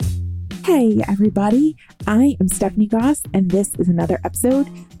Hey everybody, I am Stephanie Goss, and this is another episode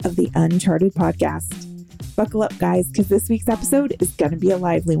of the Uncharted podcast. Buckle up, guys, because this week's episode is going to be a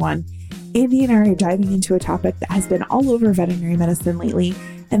lively one. Andy and I are diving into a topic that has been all over veterinary medicine lately,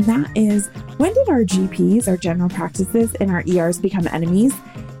 and that is, when did our GPs, our general practices, and our ERs become enemies?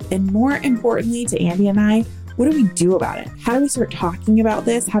 And more importantly to Andy and I, what do we do about it? How do we start talking about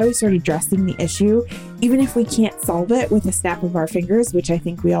this? How do we start addressing the issue? Even if we can't solve it with a snap of our fingers, which I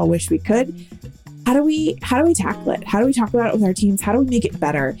think we all wish we could, how do we tackle it? How do we talk about it with our teams? How do we make it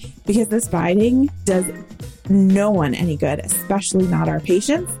better? Because this fighting does no one any good, especially not our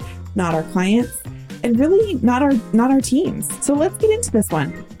patients, not our clients, and really not our teams. So let's get into this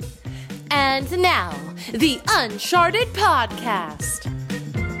one. And now, the Uncharted podcast.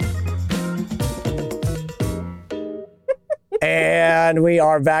 And we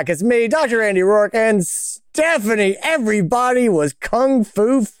are back. It's me, Dr. Andy Rourke, and Stephanie. Everybody was Kung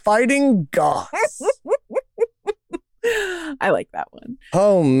Fu fighting Goss. I like that one.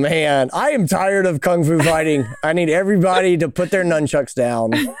 Oh, man. I am tired of Kung Fu fighting. I need everybody to put their nunchucks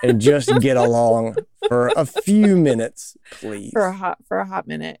down and just get along for a few minutes, please. For a hot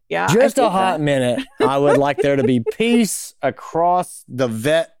minute. Yeah. Just a hot minute. I would like there to be peace across the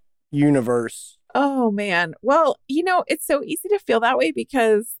vet universe. Oh man. Well, it's so easy to feel that way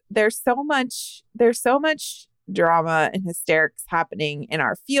because there's so much drama and hysterics happening in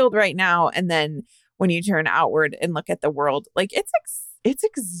our field right now. And then when you turn outward and look at the world, like it's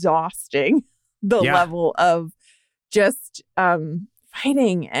exhausting, the level of just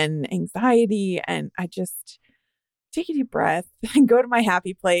fighting and anxiety. And I just take a deep breath and go to my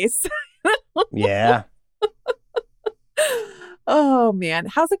happy place. Yeah. Oh man.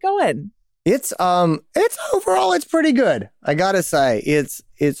 How's it going? It's overall, it's pretty good. I gotta say, it's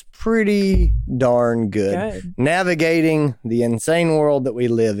pretty darn good. Navigating the insane world that we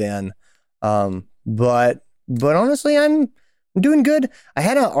live in. But honestly, I'm doing good. I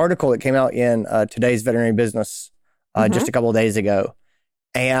had an article that came out in today's Veterinary Business just a couple of days ago,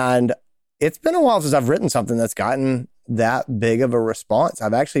 and it's been a while since I've written something that's gotten that big of a response.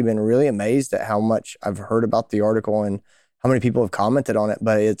 I've actually been really amazed at how much I've heard about the article and how many people have commented on it.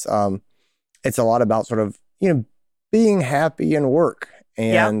 But it's a lot about sort of, being happy in work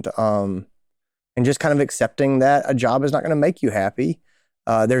and just kind of accepting that a job is not going to make you happy.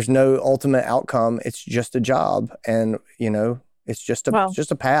 There's no ultimate outcome. It's just a job. And, it's just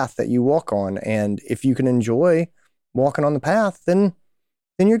a path that you walk on. And if you can enjoy walking on the path, then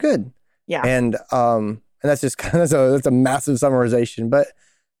you're good. Yeah. And that's just kind of, that's a massive summarization, but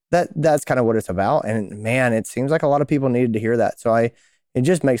that's kind of what it's about. And man, it seems like a lot of people needed to hear that. So it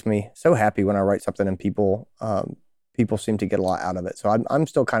just makes me so happy when I write something and people seem to get a lot out of it. So I'm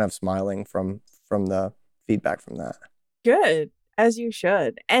still kind of smiling from the feedback from that. Good, as you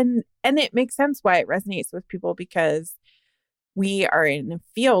should. And it makes sense why it resonates with people, because we are in a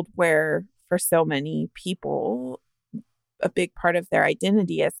field where for so many people, a big part of their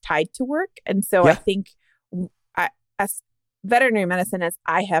identity is tied to work. And so I think as veterinary medicine, as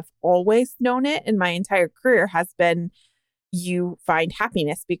I have always known it in my entire career, has been you find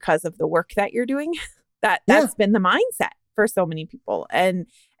happiness because of the work that you're doing. That's been the mindset for so many people. And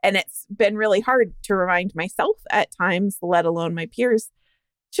it's been really hard to remind myself at times, let alone my peers,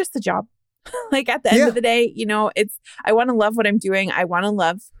 it's just a job. Like at the end of the day, I want to love what I'm doing. I want to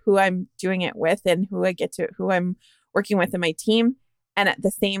love who I'm doing it with and who I'm working with in my team. And at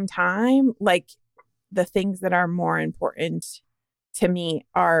the same time, like the things that are more important to me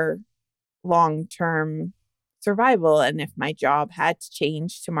are long-term survival. And if my job had to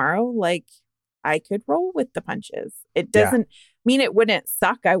change tomorrow, like I could roll with the punches. It doesn't mean it wouldn't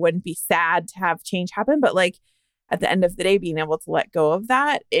suck. I wouldn't be sad to have change happen. But like at the end of the day, being able to let go of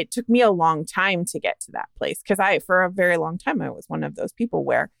that, it took me a long time to get to that place. Because for a very long time, I was one of those people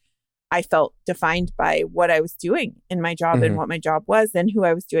where I felt defined by what I was doing in my job and what my job was and who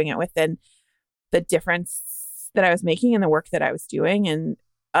I was doing it with and the difference that I was making in the work that I was doing. And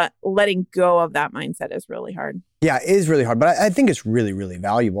letting go of that mindset is really hard. Yeah, it is really hard, but I think it's really, really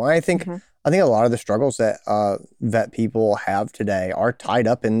valuable. And I think a lot of the struggles that vet people have today are tied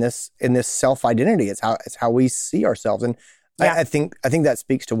up in this self-identity. It's how we see ourselves, and I think that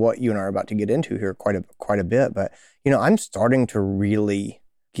speaks to what you and I are about to get into here quite a bit. But I'm starting to really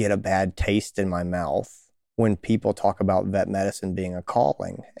get a bad taste in my mouth when people talk about vet medicine being a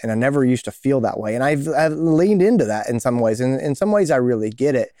calling. And I never used to feel that way. And I've leaned into that in some ways. And in some ways, I really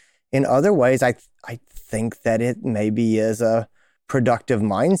get it. In other ways, I think that it maybe is a productive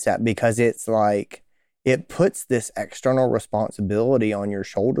mindset, because it's like, it puts this external responsibility on your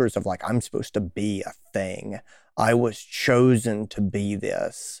shoulders of like, I'm supposed to be a thing. I was chosen to be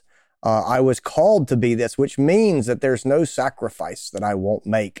this. I was called to be this, which means that there's no sacrifice that I won't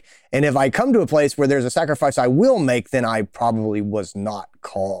make. And if I come to a place where there's a sacrifice I will make, then I probably was not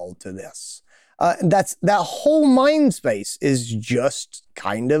called to this. That whole mind space is just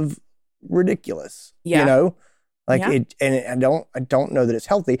kind of ridiculous, you know, like it. And I don't know that it's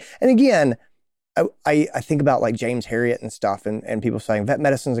healthy. And again, I think about like James Herriot and stuff, and people saying vet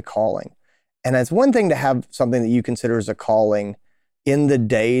medicine's a calling. And it's one thing to have something that you consider as a calling in the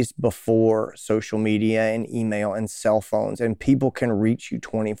days before social media and email and cell phones, and people can reach you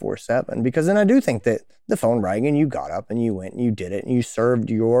 24/7. Because then I do think that the phone rang and you got up and you went and you did it and you served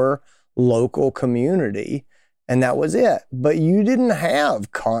your local community, and that was it. But you didn't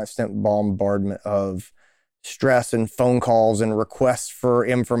have constant bombardment of stress and phone calls and requests for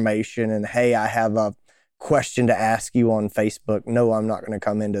information and, hey, I have a question to ask you on Facebook. No, I'm not going to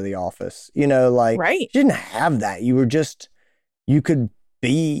come into the office. You know, like, you didn't have that. You could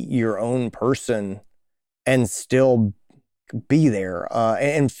be your own person and still be there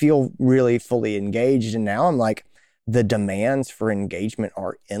and feel really fully engaged. And now I'm like, the demands for engagement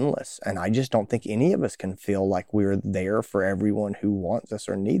are endless. And I just don't think any of us can feel like we're there for everyone who wants us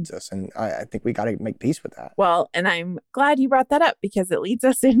or needs us. And I think we got to make peace with that. Well, and I'm glad you brought that up because it leads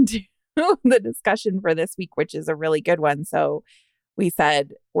us into the discussion for this week, which is a really good one. So we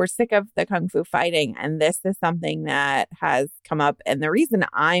said we're sick of the Kung Fu fighting, and this is something that has come up. And the reason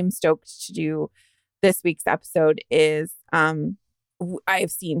I'm stoked to do this week's episode is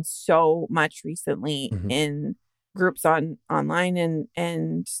I've seen so much recently in groups online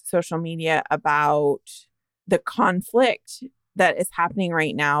and social media about the conflict that is happening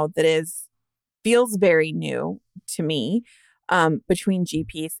right now that feels very new to me between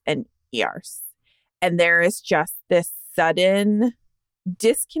GPs and ERs. And there is just this sudden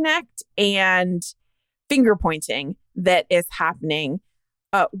disconnect and finger pointing that is happening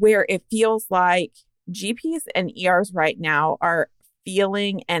where it feels like GPs and ERs right now are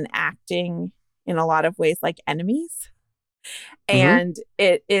feeling and acting in a lot of ways like enemies. And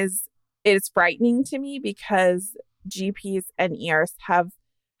it is frightening to me because GPs and ERs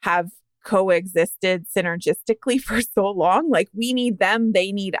have coexisted synergistically for so long. Like, we need them,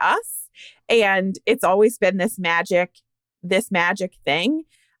 they need us. And it's always been this magic thing.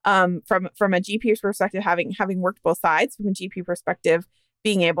 From a GP perspective, having worked both sides, from a GP perspective,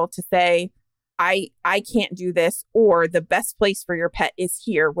 being able to say, I can't do this, or the best place for your pet is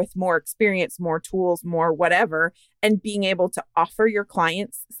here with more experience, more tools, more whatever, and being able to offer your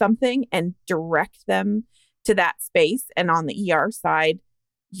clients something and direct them to that space. And on the ER side,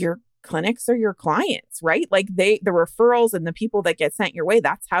 your clinics are your clients, right? Like the referrals and the people that get sent your way,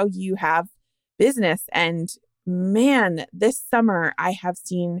 that's how you have business. And man, this summer I have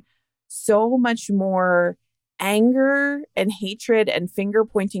seen so much more anger and hatred and finger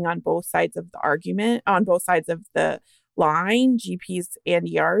pointing on both sides of the argument, on both sides of the line, GPs and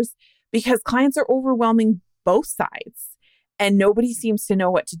ERs, because clients are overwhelming both sides and nobody seems to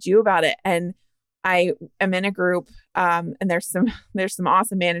know what to do about it. And I am in a group and there's some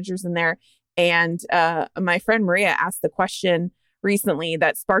awesome managers in there. And my friend Maria asked the question recently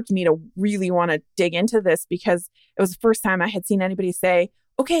that sparked me to really want to dig into this, because it was the first time I had seen anybody say,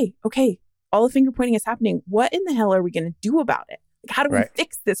 okay, all the finger pointing is happening. What in the hell are we going to do about it? Like, how do we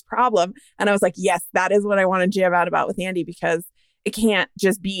fix this problem? And I was like, yes, that is what I want to jam out about with Andy, because it can't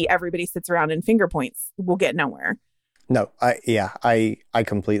just be everybody sits around and finger points. We'll get nowhere. No, I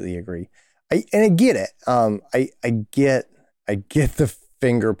completely agree. I get it. I get the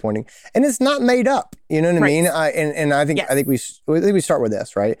finger pointing, and it's not made up. You know what I mean? I think we start with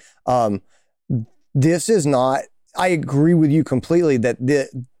this, right? This is not. I agree with you completely that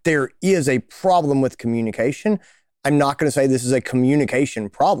there is a problem with communication. I'm not going to say this is a communication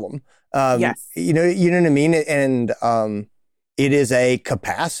problem. Yes. You know what I mean? And it is a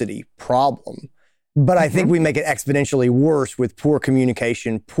capacity problem. But I think we make it exponentially worse with poor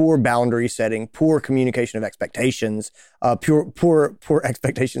communication, poor boundary setting, poor communication of expectations, poor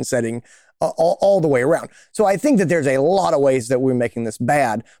expectation setting, all the way around. So I think that there's a lot of ways that we're making this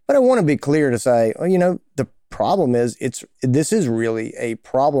bad. But I want to be clear to say, well, the problem is this is really a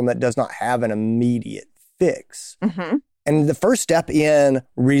problem that does not have an immediate fix. And the first step in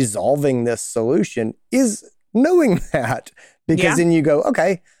resolving this solution is knowing that, because then you go,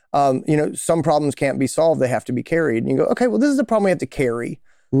 okay, some problems can't be solved. They have to be carried. And you go, okay, well, this is the problem we have to carry.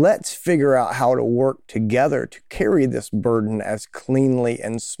 Let's figure out how to work together to carry this burden as cleanly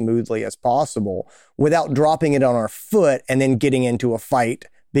and smoothly as possible without dropping it on our foot and then getting into a fight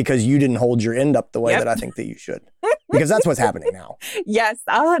because you didn't hold your end up the way that I think that you should. Because that's what's happening now. Yes,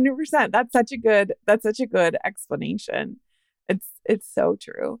 100%. That's such a good explanation. It's so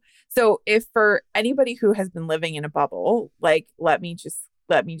true. So if for anybody who has been living in a bubble, like let me just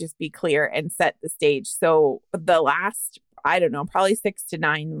be clear and set the stage. So the last, I don't know, probably 6 to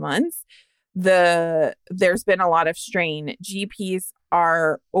 9 months, there's been a lot of strain. GPs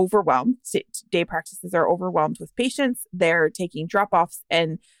are overwhelmed. Day practices are overwhelmed with patients. They're taking drop-offs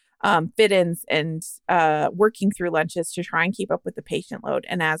and fit-ins and working through lunches to try and keep up with the patient load.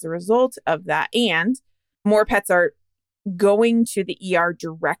 And as a result of that, and more pets are going to the ER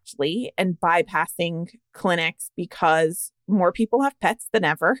directly and bypassing clinics because more people have pets than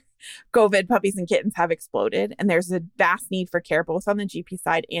ever. COVID puppies and kittens have exploded, and there's a vast need for care both on the GP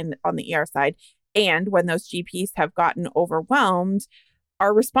side and on the ER side. And when those GPs have gotten overwhelmed,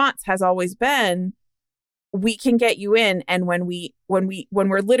 our response has always been, we can get you in. And when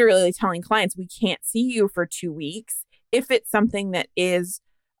we're literally telling clients we can't see you for 2 weeks, if it's something that is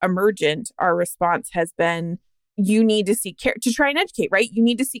emergent, our response has been, you need to seek care, to try and educate, right? You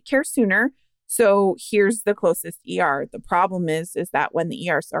need to seek care sooner. So here's the closest ER. The problem is that when the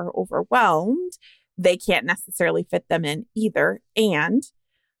ERs are overwhelmed, they can't necessarily fit them in either. And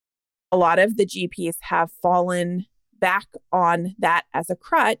a lot of the GPs have fallen back on that as a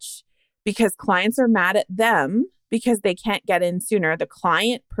crutch because clients are mad at them because they can't get in sooner. The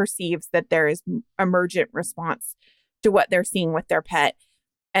client perceives that there is emergent response to what they're seeing with their pet.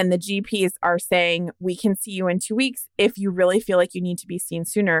 And the GPs are saying, we can see you in 2 weeks. If you really feel like you need to be seen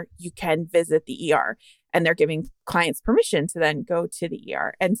sooner, you can visit the ER. And they're giving clients permission to then go to the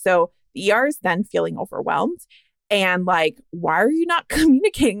ER. And so the ER is then feeling overwhelmed. And like, why are you not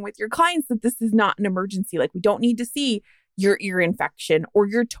communicating with your clients that this is not an emergency? Like, we don't need to see your ear infection or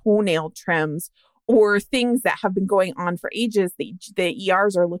your toenail trims or things that have been going on for ages. The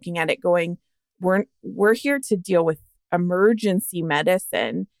ERs are looking at it going, we're here to deal with emergency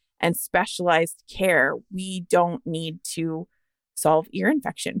medicine and specialized care. We don't need to solve ear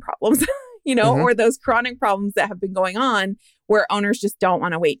infection problems, or those chronic problems that have been going on where owners just don't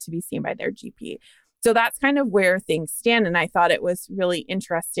want to wait to be seen by their GP. So that's kind of where things stand. And I thought it was really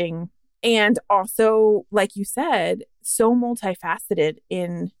interesting. And also, like you said, so multifaceted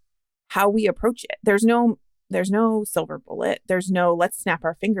in how we approach it. There's no silver bullet. There's no, let's snap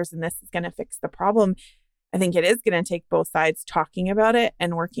our fingers and this is going to fix the problem. I think it is going to take both sides talking about it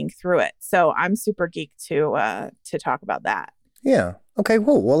and working through it. So I'm super geeked to talk about that. Yeah. Okay,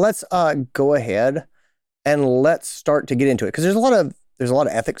 cool. Well, let's go ahead and let's start to get into it because there's a lot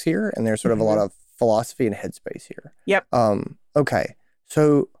of ethics here and there's sort of a lot of philosophy and headspace here. Yep. Okay.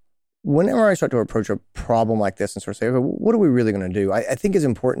 So whenever I start to approach a problem like this and sort of say, okay, what are we really going to do? I think it's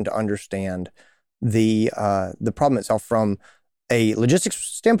important to understand the problem itself from a logistics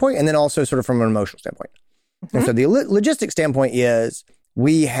standpoint and then also sort of from an emotional standpoint. And so the logistic standpoint is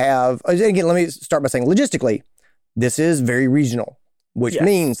we have, again, let me start by saying logistically, this is very regional, which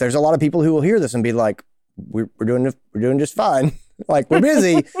means there's a lot of people who will hear this and be like, we're doing just fine. Like, we're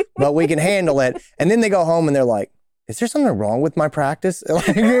busy, but we can handle it. And then they go home and they're like, is there something wrong with my practice?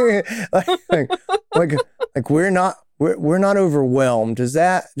 like we're not overwhelmed. Is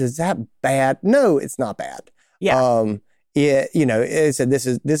that bad? No, it's not bad. Yeah. It said this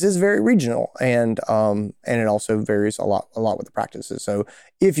is very regional and it also varies a lot with the practices. So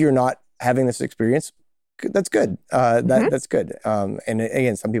if you're not having this experience, that's good. That's good. And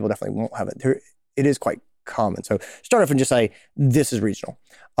again, some people definitely won't have it. It is quite common. So start off and just say, this is regional.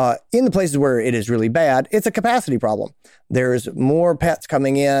 In the places where it is really bad, it's a capacity problem. There's more pets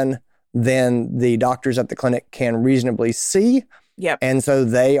coming in than the doctors at the clinic can reasonably see. Yep. And so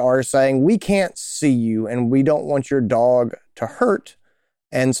they are saying, we can't see you and we don't want your dog to hurt.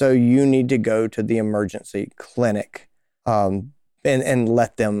 And so you need to go to the emergency clinic and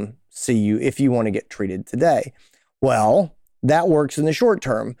let them see you if you want to get treated today. Well, that works in the short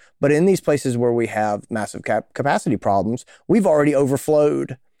term. But in these places where we have massive capacity problems, we've already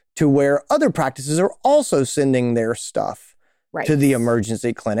overflowed to where other practices are also sending their stuff to the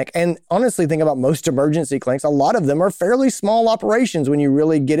emergency clinic. And honestly, think about most emergency clinics. A lot of them are fairly small operations when you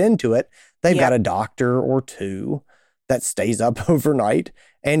really get into it. They've got a doctor or two that stays up overnight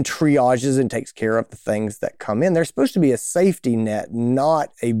and triages and takes care of the things that come in. They're supposed to be a safety net, not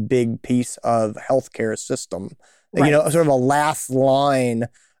a big piece of healthcare system. Right. Sort of a last line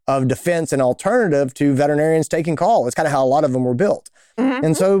of defense and alternative to veterinarians taking call. It's kind of how a lot of them were built. Mm-hmm.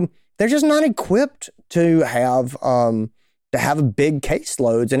 And so they're just not equipped to have big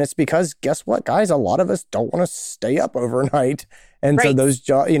caseloads. And it's because, guess what, guys? A lot of us don't want to stay up overnight. And so those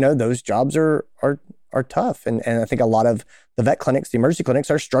jobs are tough. And I think a lot of the vet clinics, the emergency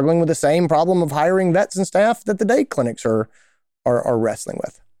clinics, are struggling with the same problem of hiring vets and staff that the day clinics are wrestling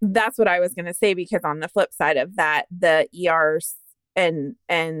with. That's what I was going to say, because on the flip side of that, the ERs and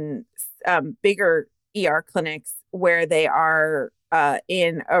bigger ER clinics where they are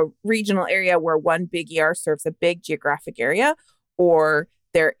in a regional area where one big ER serves a big geographic area, or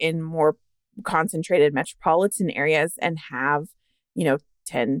they're in more concentrated metropolitan areas and have,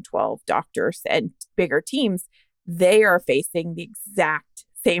 10, 12 doctors and bigger teams, they are facing the exact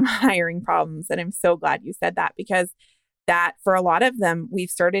same hiring problems. And I'm so glad you said that, because that for a lot of them, we've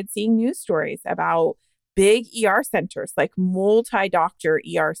started seeing news stories about big ER centers, like multi-doctor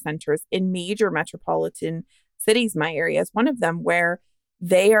ER centers in major metropolitan cities. My area is one of them, where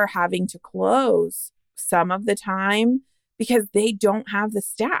they are having to close some of the time because they don't have the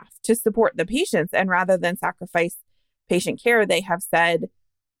staff to support the patients. And rather than sacrifice patient care, they have said,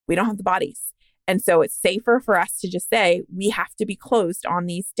 we don't have the bodies. And so it's safer for us to just say, we have to be closed on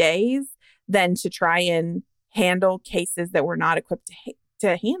these days than to try and handle cases that we're not equipped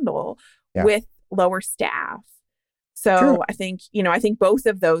to handle with lower staff. So True. I think both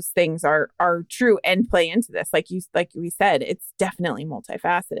of those things are true and play into this. Like we said, it's definitely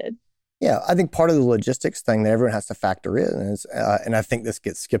multifaceted. Yeah, I think part of the logistics thing that everyone has to factor in is, and I think this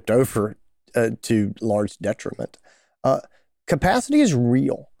gets skipped over to large detriment, capacity is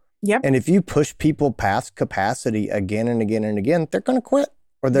real. Yep. And if you push people past capacity again and again and again, they're going to quit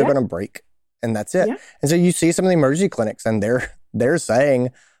or they're going to break. And that's it. Yeah. And so you see some of the emergency clinics and they're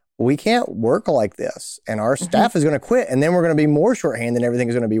saying, we can't work like this and our staff is going to quit, and then we're going to be more shorthanded and everything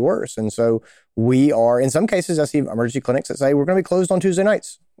is going to be worse. And so we are, in some cases, I see emergency clinics that say we're going to be closed on Tuesday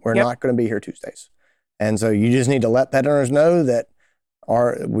nights. We're not going to be here Tuesdays. And so you just need to let pet owners know that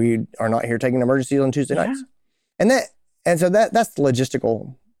we are not here taking emergencies on Tuesday nights. And so that's the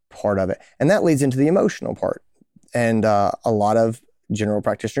logistical part of it. And that leads into the emotional part. And a lot of general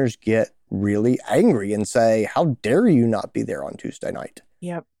practitioners get really angry and say, how dare you not be there on Tuesday night?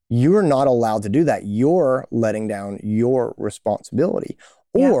 Yep. You're not allowed to do that. You're letting down your responsibility.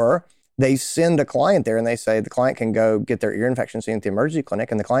 Or they send a client there and they say the client can go get their ear infection seen at the emergency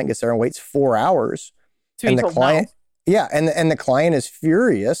clinic, and the client gets there and waits 4 hours. And the client, and the client is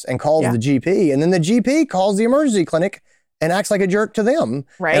furious and calls the GP, and then the GP calls the emergency clinic and acts like a jerk to them.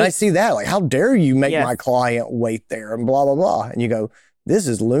 Right. And I see that, like, how dare you make my client wait there and blah, blah, blah. And you go, this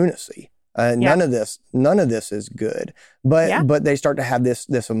is lunacy. None of this is good. But they start to have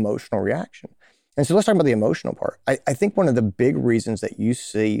this emotional reaction. And so let's talk about the emotional part. I think one of the big reasons that you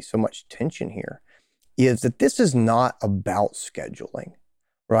see so much tension here is that this is not about scheduling,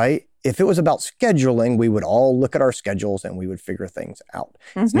 right? If it was about scheduling, we would all look at our schedules and we would figure things out.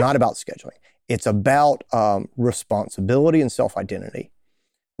 It's not about scheduling. It's about responsibility and self-identity.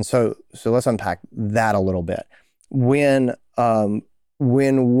 And so let's unpack that a little bit. When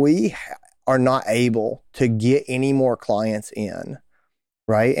we are not able to get any more clients in,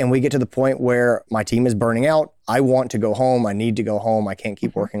 right? And we get to the point where my team is burning out. I want to go home. I need to go home. I can't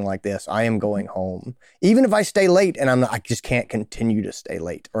keep working like this. I am going home. Even if I stay late and I just can't continue to stay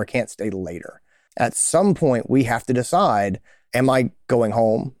late, or I can't stay later. At some point, we have to decide, am I going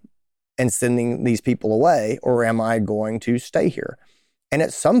home and sending these people away, or am I going to stay here? And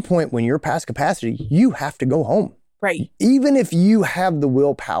at some point, when you're past capacity, you have to go home. Right. Even if you have the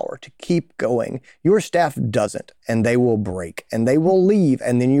willpower to keep going, your staff doesn't, and they will break and they will leave,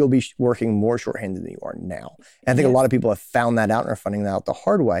 and then you'll be working more shorthanded than you are now. And I think a lot of people have found that out and are finding that out the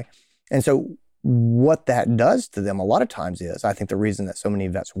hard way. And so what that does to them a lot of times is, I think the reason that so many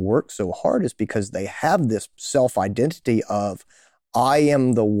vets work so hard is because they have this self-identity of, I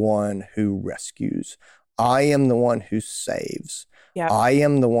am the one who rescues. I am the one who saves. I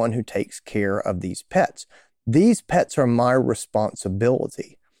am the one who takes care of these pets. These pets are my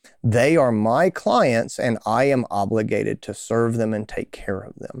responsibility. They are my clients, and I am obligated to serve them and take care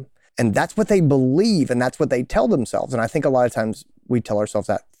of them. And that's what they believe, and that's what they tell themselves. And I think a lot of times we tell ourselves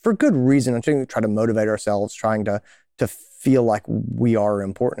that for good reason. I'm trying to try to motivate ourselves, trying to feel like we are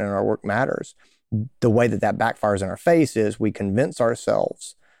important and our work matters. The way that backfires in our face is we convince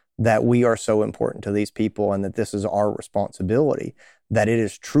ourselves that we are so important to these people and that this is our responsibility, that it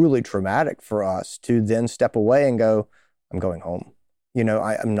is truly traumatic for us to then step away and go, I'm going home.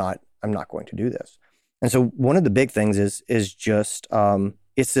 I'm not going to do this. And so one of the big things is just,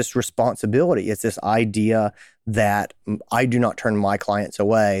 it's this responsibility. It's this idea that I do not turn my clients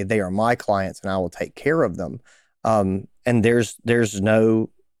away. They are my clients and I will take care of them. And there's no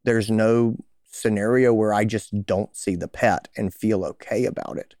scenario where I just don't see the pet and feel okay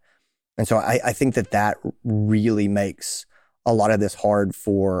about it. And so I think that really makes a lot of this hard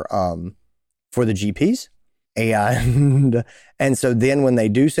for the GPs. And so then when they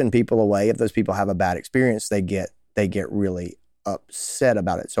do send people away, if those people have a bad experience, they get really upset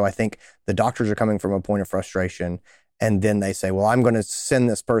about it. So I think the doctors are coming from a point of frustration, and then they say, well, I'm going to send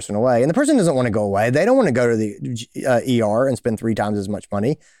this person away. And the person doesn't want to go away. They don't want to go to the ER and spend 3 times as much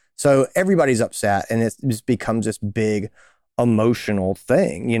money. So everybody's upset, and it just becomes this big emotional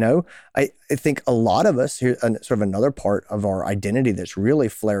thing. You know, I think a lot of us here, sort of another part of our identity that's really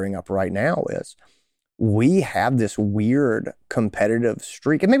flaring up right now is we have this weird competitive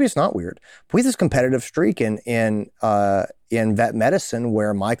streak, and maybe it's not weird, but we have this competitive streak in vet medicine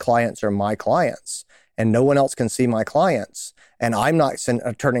where my clients are my clients and no one else can see my clients, and I'm not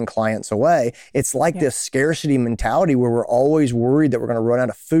turning clients away. It's like this scarcity mentality where we're always worried that we're going to run out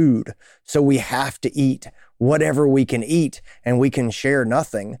of food, so we have to eat whatever we can eat, and we can share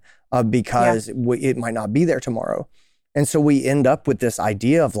nothing because it might not be there tomorrow. And so we end up with this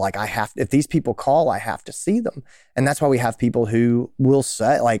idea of like, if these people call, I have to see them. And that's why we have people who will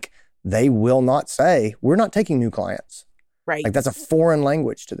say, like, they will not say, we're not taking new clients. Right. Like, that's a foreign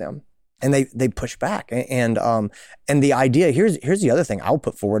language to them. And they push back. And the idea, here's the other thing. I'll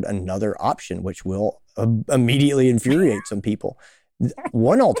put forward another option, which will immediately infuriate some people.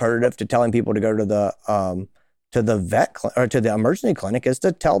 One alternative to telling people to go to the vet or to the emergency clinic is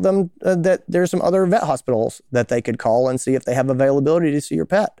to tell them that there's some other vet hospitals that they could call and see if they have availability to see your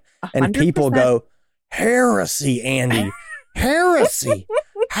pet. 100%. And people go, heresy, Andy, heresy.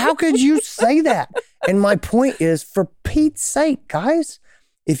 How could you say that? And my point is, for Pete's sake, guys,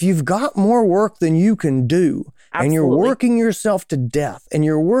 if you've got more work than you can do, and you're working yourself to death and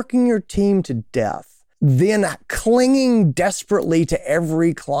you're working your team to death, then clinging desperately to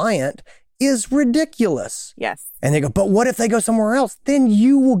every client is ridiculous. Yes. And they go, but what if they go somewhere else? Then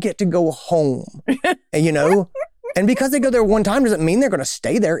you will get to go home, you know? And because they go there one time doesn't mean they're going to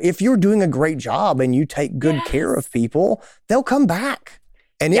stay there. If you're doing a great job and you take good care of people, they'll come back.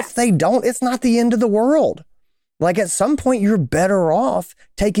 And if they don't, it's not the end of the world. Like, at some point, you're better off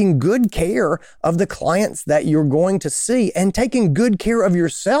taking good care of the clients that you're going to see and taking good care of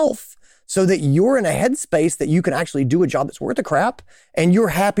yourself, so that you're in a headspace that you can actually do a job that's worth a crap, and you're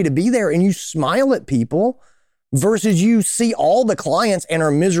happy to be there and you smile at people, versus you see all the clients and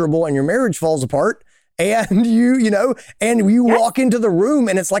are miserable and your marriage falls apart, and you walk into the room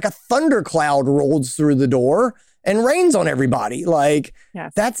and it's like a thundercloud rolls through the door and rains on everybody. Like,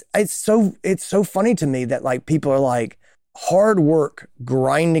 it's so funny to me that, like, people are like, hard work,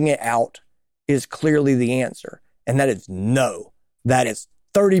 grinding it out is clearly the answer. And that is no, that is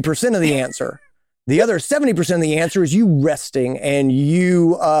 30% of the answer. The other 70% of the answer is you resting and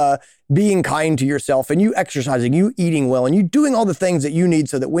you being kind to yourself and you exercising, you eating well, and you doing all the things that you need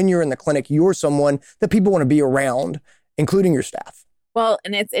so that when you're in the clinic, you're someone that people want to be around, including your staff. Well,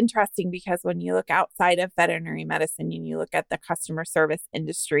 and it's interesting because when you look outside of veterinary medicine and you look at the customer service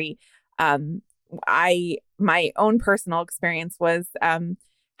industry, my own personal experience was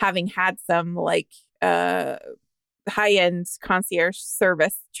having had some high-end concierge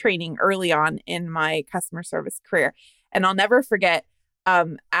service training early on in my customer service career. And I'll never forget,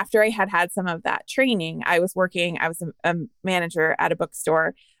 after I had some of that training, I was a manager at a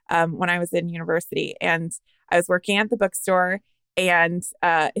bookstore when I was in university, and I was working at the bookstore, and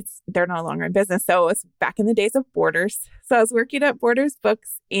they're no longer in business. So it was back in the days of Borders. So I was working at Borders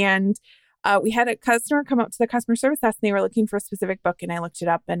Books, and we had a customer come up to the customer service desk, and they were looking for a specific book. And I looked it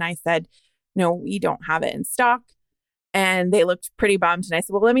up and I said, no, we don't have it in stock. And they looked pretty bummed. And I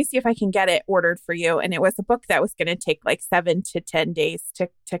said, well, let me see if I can get it ordered for you. And it was a book that was going to take like 7 to 10 days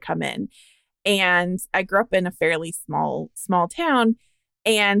to come in. And I grew up in a fairly small town.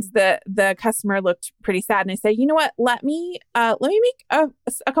 And the customer looked pretty sad. And I said, you know what, let me make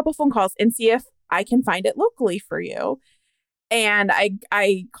a couple phone calls and see if I can find it locally for you. And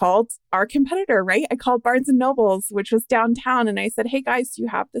I called our competitor, right? I called Barnes and Nobles, which was downtown. And I said, hey guys, do you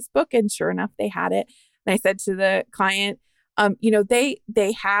have this book? And sure enough, they had it. And I said to the client,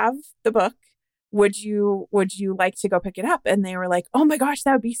 they have the book. Would you like to go pick it up? And they were like, oh my gosh,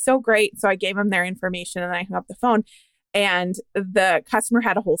 that would be so great. So I gave them their information and I hung up the phone. And the customer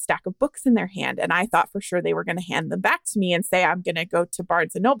had a whole stack of books in their hand. And I thought for sure they were going to hand them back to me and say, I'm going to go to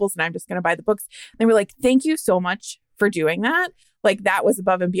Barnes and Nobles and I'm just going to buy the books. And they were like, thank you so much for doing that. Like, that was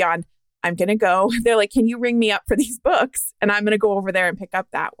above and beyond. I'm going to go. They're like, can you ring me up for these books? And I'm going to go over there and pick up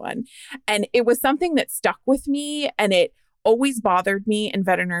that one. And it was something that stuck with me. And it always bothered me in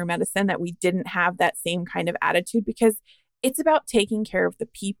veterinary medicine that we didn't have that same kind of attitude, because it's about taking care of the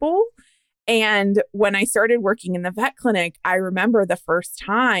people. And when I started working in the vet clinic, I remember the first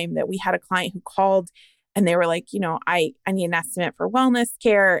time that we had a client who called and they were like, I need an estimate for wellness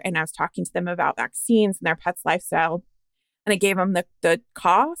care. And I was talking to them about vaccines and their pet's lifestyle. And And I gave them the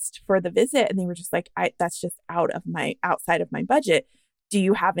cost for the visit. And they were just like, that's just outside of my budget. Do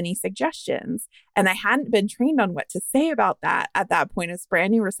you have any suggestions? And I hadn't been trained on what to say about that at that point as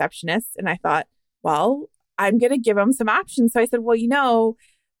brand new receptionist. And I thought, well, I'm going to give them some options. So I said, well,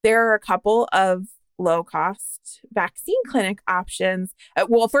 there are a couple of low cost vaccine clinic options.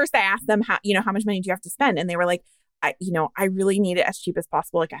 Well, first I asked them how much money do you have to spend? And they were like, I really need it as cheap as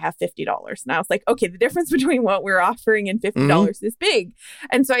possible. Like I have $50. And I was like, okay, the difference between what we're offering and $50 is big.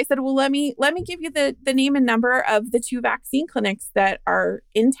 And so I said, well, let me give you the name and number of the 2 vaccine clinics that are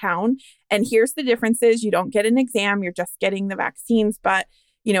in town. And here's the differences. You don't get an exam. You're just getting the vaccines. But,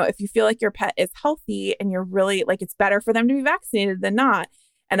 if you feel like your pet is healthy and you're really like, it's better for them to be vaccinated than not.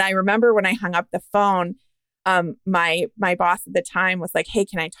 And I remember when I hung up the phone, my boss at the time was like, hey,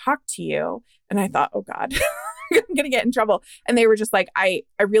 can I talk to you? And I thought, oh God, I'm going to get in trouble. And they were just like, I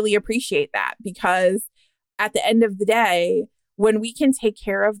really appreciate that, because at the end of the day, when we can take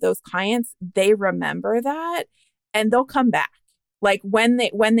care of those clients, they remember that and they'll come back. Like when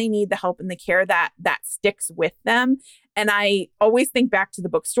they need the help and the care, that sticks with them. And I always think back to the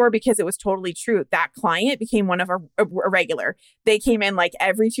bookstore because it was totally true. That client became one of a regular. They came in like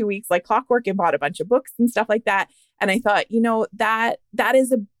every 2 weeks, like clockwork, and bought a bunch of books and stuff like that. And I thought, that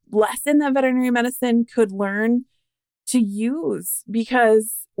is a lesson that veterinary medicine could learn to use,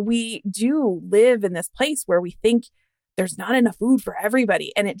 because we do live in this place where we think there's not enough food for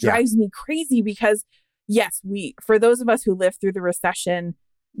everybody. And it drives me crazy because yes, for those of us who lived through the recession,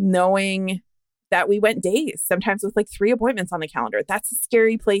 knowing that we went days, sometimes with like 3 appointments on the calendar, that's a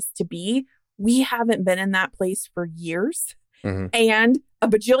scary place to be. We haven't been in that place for years. And a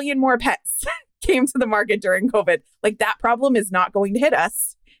bajillion more pets came to the market during COVID. Like that problem is not going to hit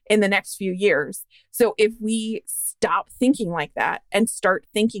us in the next few years. So if we stop thinking like that and start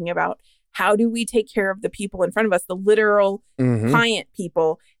thinking about how do we take care of the people in front of us, the literal client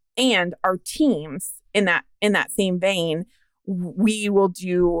people, and our teams in that same vein, we will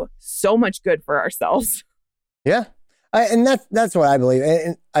do so much good for ourselves. Yeah. And that's what I believe.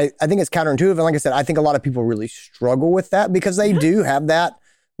 And I think it's counterintuitive. And like I said, I think a lot of people really struggle with that because they do have that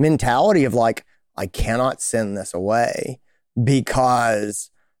mentality of like, I cannot send this away because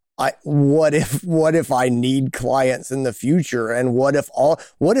what if I need clients in the future? And what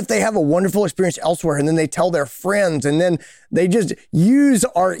if they have a wonderful experience elsewhere and then they tell their friends and then they just use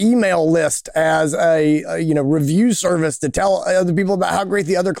our email list as a review service to tell other people about how great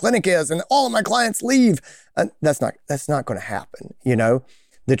the other clinic is and all of my clients leave. That's not going to happen.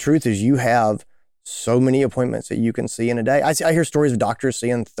 The truth is you have so many appointments that you can see in a day. I hear stories of doctors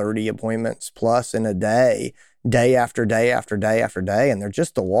seeing 30 appointments plus in a day after day after day after day, and they're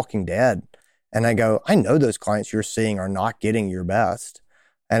just the walking dead. And I go, I know those clients you're seeing are not getting your best.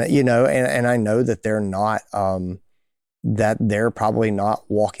 And, and I know that they're not, that they're probably not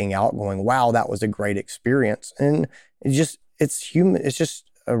walking out going, wow, that was a great experience. And it's human. It's just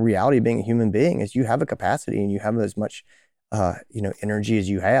a reality of being a human being is you have a capacity and you have as much, energy as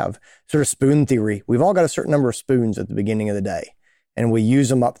you have. Sort of spoon theory. We've all got a certain number of spoons at the beginning of the day. And we use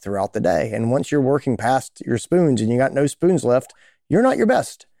them up throughout the day. And once you're working past your spoons and you got no spoons left, you're not your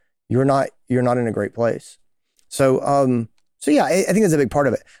best. You're not in a great place. So yeah, I think that's a big part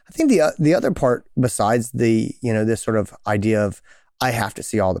of it. I think the other part besides the, this sort of idea of I have to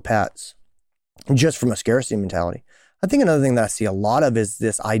see all the pets, just from a scarcity mentality. I think another thing that I see a lot of is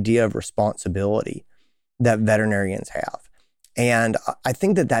this idea of responsibility that veterinarians have. And I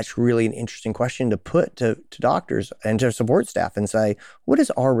think that that's really an interesting question to put to doctors and to support staff and say, what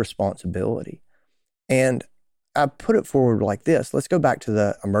is our responsibility? And I put it forward like this. Let's go back to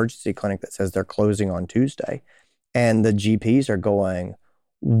the emergency clinic that says they're closing on Tuesday. And the GPs are going,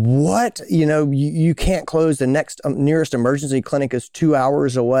 what? You can't close. The next nearest emergency clinic is 2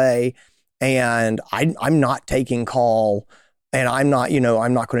 hours away. And I'm not taking call. And I'm not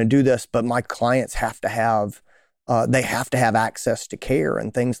going to do this. But my clients have to have they have to have access to care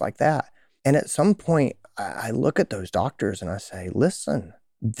and things like that. And at some point, I look at those doctors and I say, listen,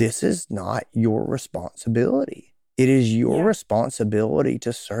 this is not your responsibility. It is your responsibility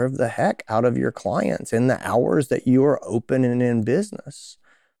to serve the heck out of your clients in the hours that you are open and in business.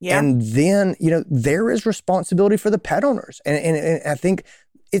 Yeah. And then, there is responsibility for the pet owners. And I think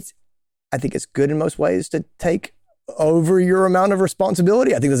it's good in most ways to take over your amount of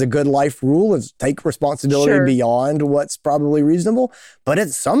responsibility. I think there's a good life rule is take responsibility beyond what's probably reasonable. But at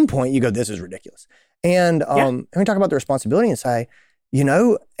some point you go, this is ridiculous. And we talk about the responsibility and say,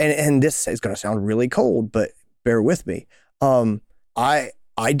 and this is going to sound really cold, but bear with me. I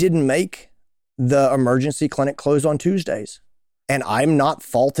didn't make the emergency clinic close on Tuesdays, and I'm not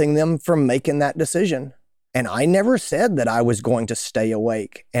faulting them for making that decision. And I never said that I was going to stay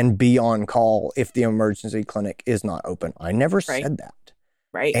awake and be on call if the emergency clinic is not open. I never said that.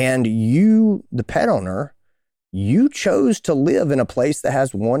 Right. And you, the pet owner, you chose to live in a place that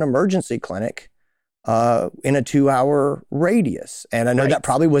has one emergency clinic in a 2-hour radius. And I know that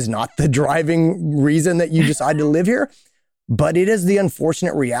probably was not the driving reason that you decided to live here, but it is the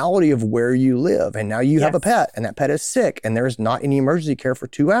unfortunate reality of where you live. And now you have a pet, and that pet is sick, and there's not any emergency care for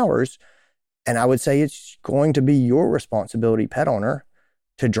 2 hours. And I would say it's going to be your responsibility, pet owner,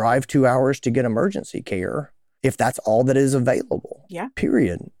 to drive 2 hours to get emergency care if that's all that is available. Yeah.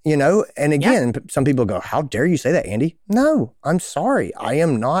 Period. You know, and again, some people go, how dare you say that, Andy? No, I'm sorry. I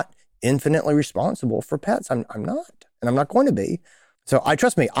am not infinitely responsible for pets. I'm not, and I'm not going to be. So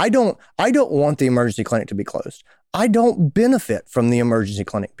trust me, I don't want the emergency clinic to be closed. I don't benefit from the emergency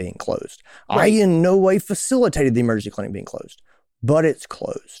clinic being closed. I in no way facilitated the emergency clinic being closed, but it's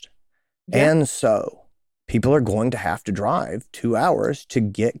closed. Yeah. And so people are going to have to drive 2 hours to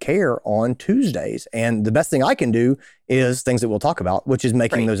get care on Tuesdays. And the best thing I can do is things that we'll talk about, which is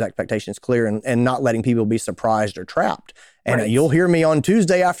making those expectations clear and not letting people be surprised or trapped. And you'll hear me on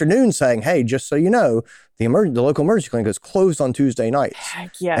Tuesday afternoon saying, hey, just so you know, the local emergency clinic is closed on Tuesday nights.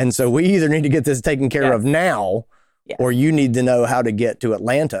 Yes. And so we either need to get this taken care of now, or you need to know how to get to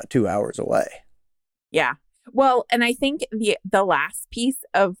Atlanta 2 hours away. Yeah. Well, and I think the last piece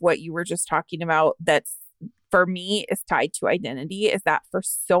of what you were just talking about that's for me is tied to identity is that for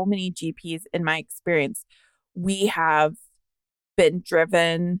so many GPs in my experience, we have been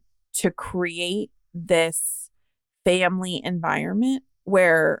driven to create this family environment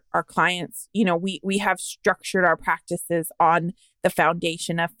where our clients, you know, we have structured our practices on the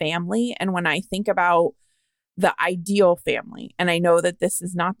foundation of family. And when I think about the ideal family, and I know that this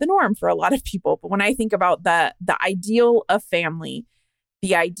is not the norm for a lot of people, but when I think about the ideal of family,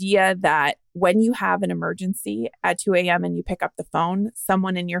 the idea that when you have an emergency at 2 a.m. and you pick up the phone,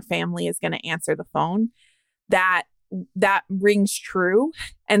 someone in your family is going to answer the phone, that rings true.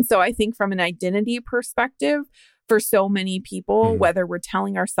 And so I think from an identity perspective, for so many people, whether we're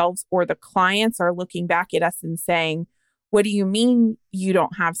telling ourselves or the clients are looking back at us and saying, what do you mean you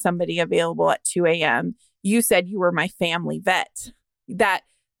don't have somebody available at 2 a.m.? You said you were my family vet. That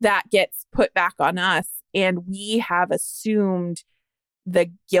gets put back on us. And we have assumed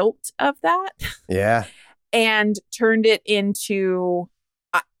the guilt of that. Yeah. And turned it into,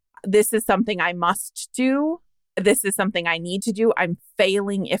 this is something I must do. This is something I need to do. I'm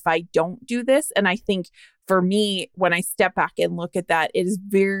failing if I don't do this. And I think for me, when I step back and look at that, it is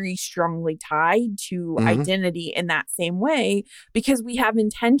very strongly tied to identity in that same way, because we have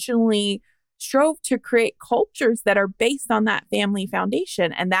intentionally strove to create cultures that are based on that family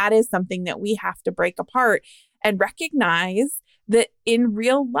foundation. And that is something that we have to break apart and recognize that in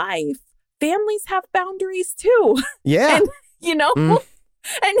real life, families have boundaries too. Yeah. And, you know,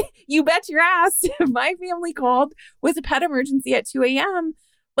 and you bet your ass, if my family called with a pet emergency at 2 a.m.,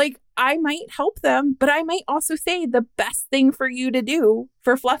 like I might help them, but I might also say the best thing for you to do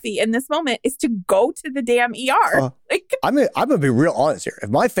for Fluffy in this moment is to go to the damn ER. I'm going to be real honest here. If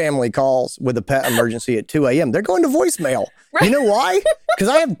my family calls with a pet emergency at 2 a.m., they're going to voicemail. Right. You know why? Because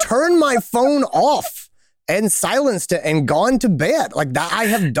I have turned my phone off and silenced it and gone to bed. Like that, I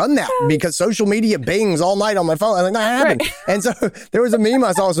have done that because social media bings all night on my phone. Like that happened. Right. And so there was a meme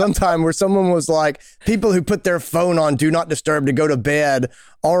I saw sometime where someone was like, people who put their phone on do not disturb to go to bed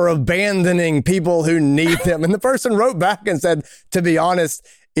are abandoning people who need them. And the person wrote back and said, to be honest,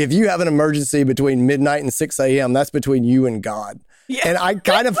 if you have an emergency between midnight and 6 a.m., that's between you and God. Yeah. And I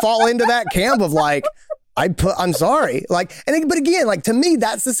kind of fall into that camp of like, I'm sorry. Like, but again, like to me,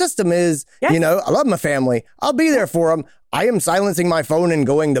 that's the system is, you know, I love my family. I'll be there for them. I am silencing my phone and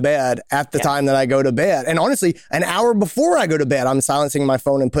going to bed at the time that I go to bed. And honestly, an hour before I go to bed, I'm silencing my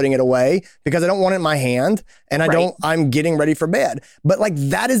phone and putting it away because I don't want it in my hand and I'm getting ready for bed. But like,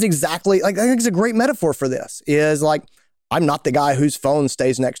 that is exactly, like, I think it's a great metaphor for this is like, I'm not the guy whose phone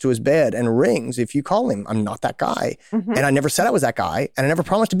stays next to his bed and rings if you call him. I'm not that guy. And I never said I was that guy and I never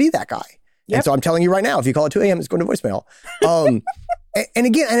promised to be that guy. Yep. And so I'm telling you right now, if you call at 2 a.m., it's going to voicemail. And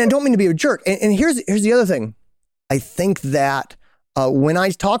again, and I don't mean to be a jerk. And here's the other thing. I think that when I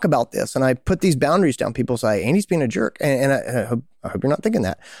talk about this and I put these boundaries down, people say, Andy's being a jerk. And I hope you're not thinking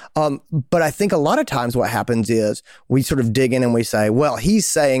that. But I think a lot of times what happens is we sort of dig in and we say, well, he's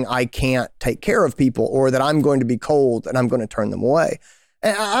saying I can't take care of people or that I'm going to be cold and I'm going to turn them away.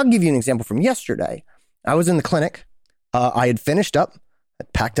 And I'll give you an example from yesterday. I was in the clinic. I had finished up, I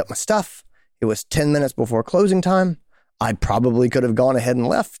packed up my stuff. It was 10 minutes before closing time. I probably could have gone ahead and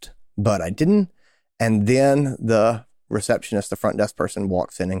left, but I didn't. And then the receptionist, the front desk person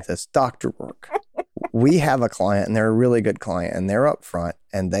walks in and says, Dr. Rourke, we have a client, and they're a really good client, and they're up front,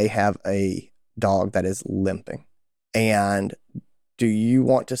 and they have a dog that is limping. And do you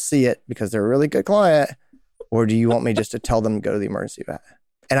want to see it because they're a really good client, or do you want me just to tell them to go to the emergency vet?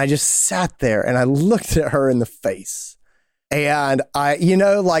 And I just sat there and I looked at her in the face. And I,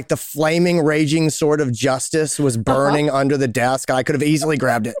 like the flaming, raging sword of justice was burning under the desk. I could have easily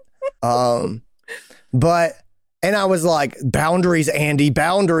grabbed it. And I was like, boundaries, Andy,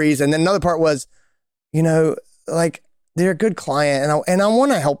 boundaries. And then another part was, like, they're a good client and I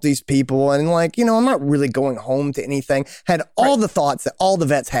want to help these people. And like, I'm not really going home to anything. Had all the thoughts that all the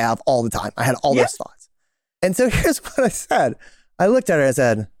vets have all the time. I had all those thoughts. And so here's what I said. I looked at her and I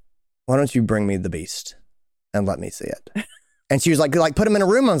said, why don't you bring me the beast and let me see it? And she was like, put him in a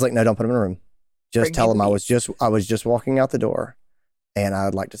room. I was like, no, don't put him in a room. Just tell him I was just walking out the door and I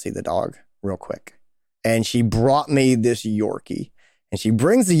would like to see the dog real quick. And she brought me this Yorkie. And she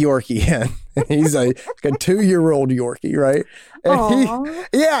brings the Yorkie in. And he's like a 2-year-old Yorkie, right?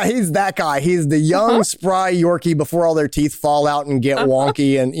 And he's that guy. He's the young, spry Yorkie before all their teeth fall out and get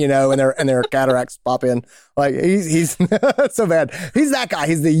wonky and, and their cataracts pop in. Like, he's so bad. He's that guy.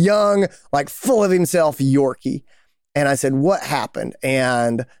 He's the young, like, full of himself Yorkie. And I said, what happened?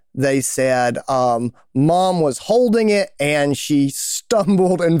 And they said, mom was holding it and she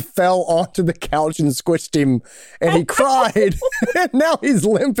stumbled and fell onto the couch and squished him and he cried. And now he's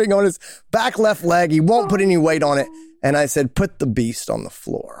limping on his back left leg. He won't put any weight on it. And I said, put the beast on the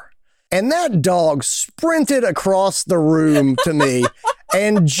floor. And that dog sprinted across the room to me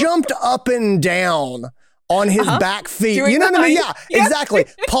and jumped up and down on his back feet. Doing you know what I mean? Yeah, exactly.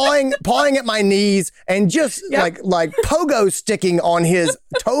 Pawing at my knees and just like pogo sticking on his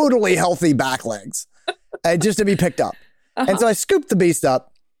totally healthy back legs just to be picked up. And so I scooped the beast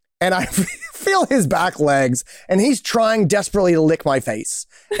up and I feel his back legs and he's trying desperately to lick my face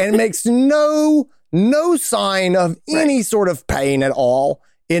and makes no sign of any sort of pain at all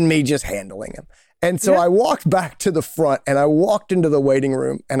in me just handling him. And so I walked back to the front and I walked into the waiting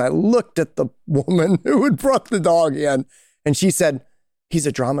room and I looked at the woman who had brought the dog in and she said, he's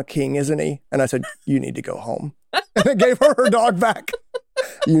a drama king, isn't he? And I said, you need to go home. And I gave her dog back.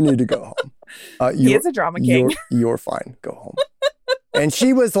 You need to go home. He is a drama king. You're fine. Go home. And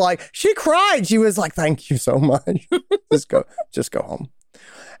she was like, she cried. She was like, thank you so much. Just go home.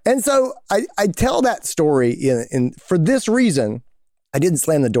 And so I tell that story in for this reason. I didn't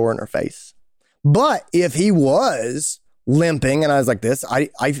slam the door in her face. But if he was limping and I was like this,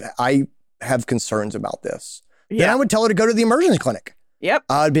 I have concerns about this. Then I would tell her to go to the emergency clinic. Yep.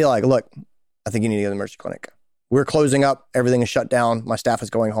 I'd be like, look, I think you need to go to the emergency clinic. We're closing up. Everything is shut down. My staff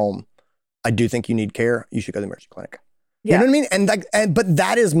is going home. I do think you need care. You should go to the emergency clinic. You know what I mean? But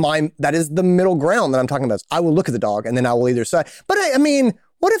that is the middle ground that I'm talking about. I will look at the dog and then I will either say, but I mean,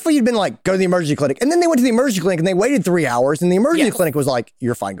 what if you'd been like, go to the emergency clinic? And then they went to the emergency clinic and they waited 3 hours and the emergency clinic was like,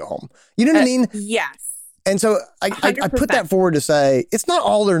 you're fine, go home. You know what I mean? Yes. And so I put that forward to say, it's not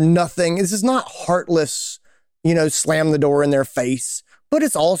all or nothing. This is not heartless, slam the door in their face, but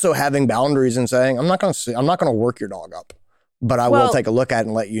it's also having boundaries and saying, I'm not going to work your dog up, but I will take a look at it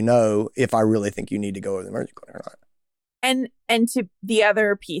and let you know if I really think you need to go to the emergency clinic or not. And to the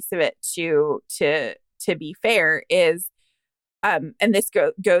other piece of it to be fair is, and this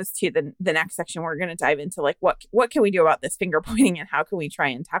goes to the next section. We're going to dive into like what can we do about this finger pointing and how can we try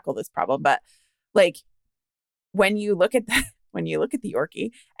and tackle this problem. But like when you look at the Yorkie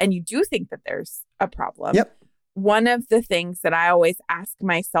and you do think that there's a problem, one of the things that I always ask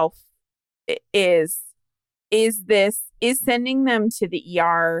myself is sending them to the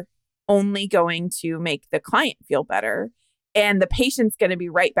ER only going to make the client feel better? And the patient's going to be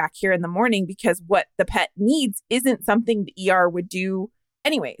right back here in the morning because what the pet needs isn't something the ER would do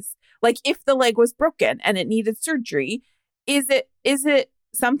anyways. Like if the leg was broken and it needed surgery, is it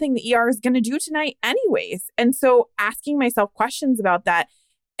something the ER is going to do tonight anyways? And so asking myself questions about that,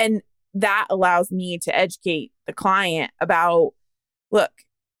 and that allows me to educate the client about, look,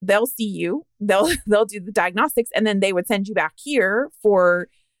 they'll see you, they'll do the diagnostics, and then they would send you back here for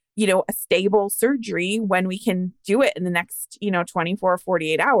a stable surgery when we can do it in the next, 24 or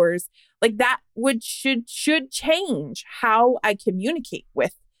 48 hours. Like that should change how I communicate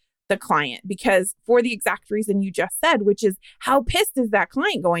with the client, because for the exact reason you just said, which is how pissed is that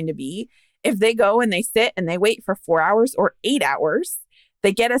client going to be if they go and they sit and they wait for 4 hours or 8 hours,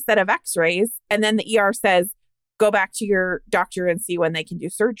 they get a set of x-rays and then the ER says, go back to your doctor and see when they can do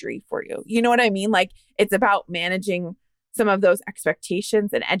surgery for you. You know what I mean? Like it's about managing some of those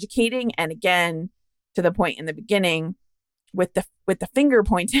expectations and educating. And again, to the point in the beginning with the finger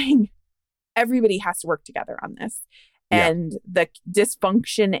pointing, everybody has to work together on this. And the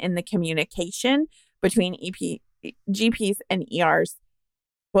dysfunction in the communication between GPs and ERs.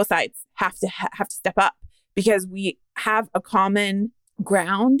 Both sides have to step up because we have a common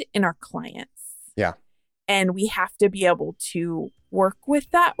ground in our clients. Yeah. And we have to be able to work with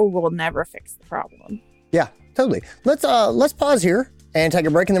that or we'll never fix the problem. Yeah, totally. Let's pause here and take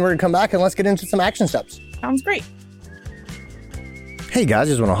a break, and then we're going to come back and let's get into some action steps. Sounds great. Hey guys,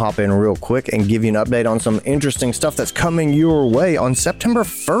 just want to hop in real quick and give you an update on some interesting stuff that's coming your way on September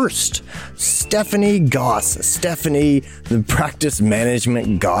 1st. Stephanie Goss, the practice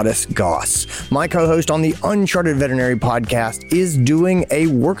management goddess Goss, my co-host on the Uncharted Veterinary podcast, is doing a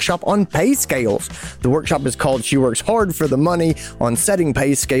workshop on pay scales. The workshop is called She Works Hard for the Money on Setting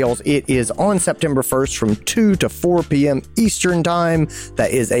Pay Scales. It is on September 1st from 2 to 4 p.m. Eastern Time.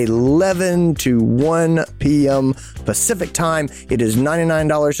 That is 11 to 1 p.m. Pacific Time. It is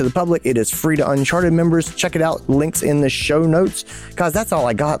 $99 to the public. It is free to Uncharted members. Check it out. Links in the show notes. Guys, that's all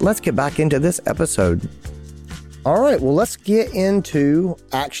I got. Let's get back into this episode. All right, well, let's get into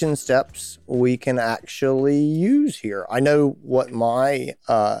action steps we can actually use here. I know what my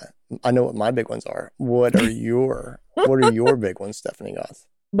big ones are. What are your big ones, Stephanie Goss?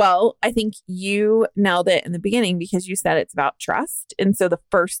 Well, I think you nailed it in the beginning because you said it's about trust. And so the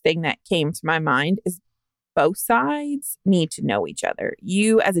first thing that came to my mind is both sides need to know each other.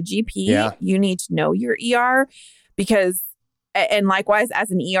 You as a GP, you need to know your ER because, and likewise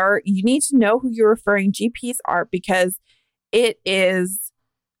as an ER, you need to know who your referring GPs are because it is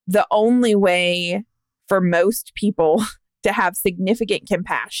the only way for most people to have significant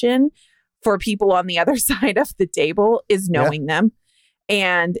compassion for people on the other side of the table is knowing them.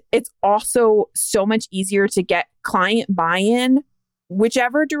 And it's also so much easier to get client buy-in,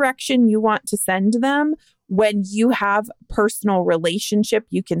 whichever direction you want to send them, when you have personal relationship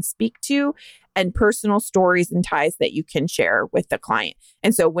you can speak to and personal stories and ties that you can share with the client.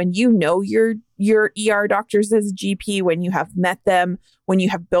 And so when you know your ER doctors as a GP, when you have met them, when you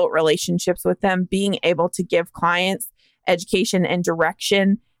have built relationships with them, being able to give clients education and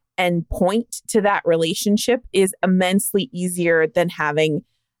direction and point to that relationship is immensely easier than having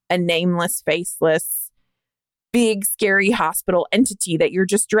a nameless, faceless, big, scary hospital entity that you're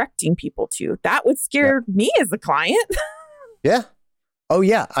just directing people to. That would scare me as a client. Yeah. Oh,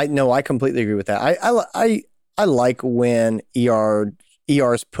 yeah. I completely agree with that. I like when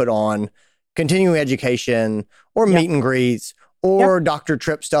ERs put on continuing education or meet and greets or doctor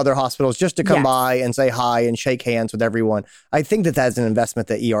trips to other hospitals just to come by and say hi and shake hands with everyone. I think that that's an investment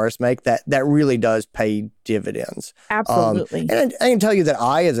that ERs make that really does pay dividends. Absolutely. And I can tell you that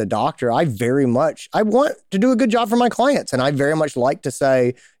I, as a doctor, I want to do a good job for my clients. And I very much like to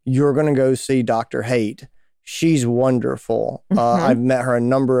say, you're going to go see Dr. Haight. She's wonderful. I've met her a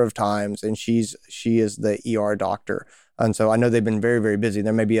number of times and she is the ER doctor. And so I know they've been very, very busy.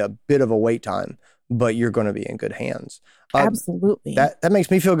 There may be a bit of a wait time, but you're going to be in good hands. Absolutely. That makes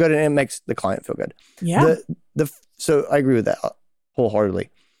me feel good and it makes the client feel good. Yeah. So I agree with that wholeheartedly.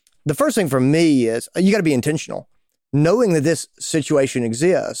 The first thing for me is you got to be intentional. Knowing that this situation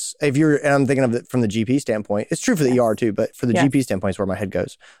exists, and I'm thinking of it from the GP standpoint, it's true for the ER too, but for the GP standpoint is where my head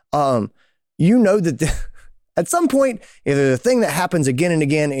goes. You know that at some point, if there's a thing that happens again and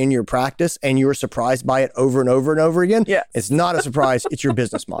again in your practice and you're surprised by it over and over and over again, it's not a surprise. It's your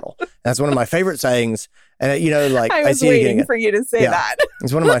business model. That's one of my favorite sayings. And, I was see waiting for you to say that.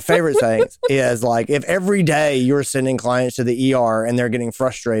 It's one of my favorite sayings is like, if every day you're sending clients to the ER and they're getting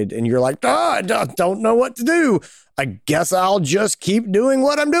frustrated and you're like, I don't know what to do. I guess I'll just keep doing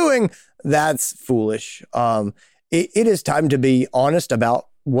what I'm doing. That's foolish. It is time to be honest about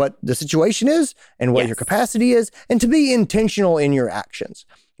what the situation is and what your capacity is and to be intentional in your actions,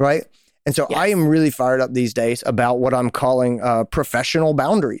 right? And so I am really fired up these days about what I'm calling professional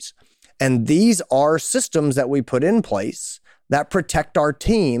boundaries. And these are systems that we put in place that protect our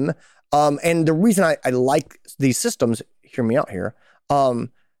team. And the reason I like these systems, hear me out here,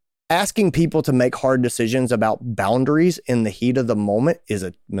 asking people to make hard decisions about boundaries in the heat of the moment is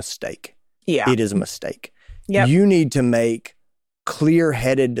a mistake. Yeah. It is a mistake. Yep. You need to make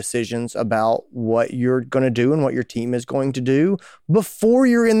clear-headed decisions about what you're going to do and what your team is going to do before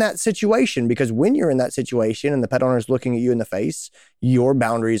you're in that situation. Because when you're in that situation and the pet owner is looking at you in the face, your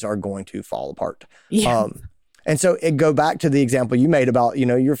boundaries are going to fall apart. Yeah. And so it go back to the example you made about,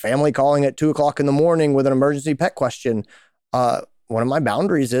 your family calling at 2:00 in the morning with an emergency pet question. One of my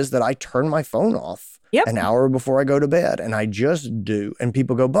boundaries is that I turn my phone off an hour before I go to bed, and I just do. And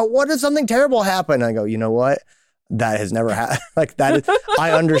people go, but what if something terrible happened? I go, you know what? That has never happened.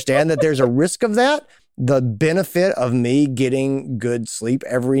 I understand that there's a risk of that. The benefit of me getting good sleep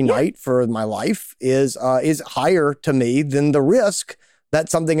every night for my life is higher to me than the risk that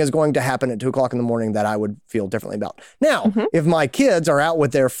something is going to happen at 2:00 in the morning that I would feel differently about. Now, if my kids are out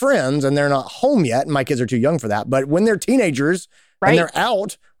with their friends and they're not home yet, and my kids are too young for that, but when they're teenagers and they're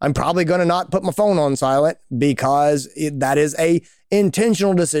out, I'm probably going to not put my phone on silent because that is a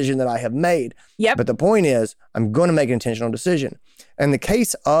intentional decision that I have made. Yep. But the point is, I'm going to make an intentional decision. In the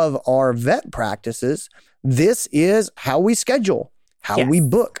case of our vet practices, this is how we schedule, how we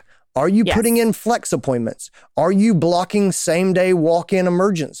book. Are you putting in flex appointments? Are you blocking same-day walk-in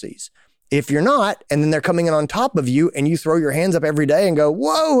emergencies? If you're not, and then they're coming in on top of you and you throw your hands up every day and go,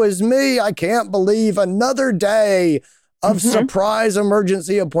 woe is me, I can't believe another day of surprise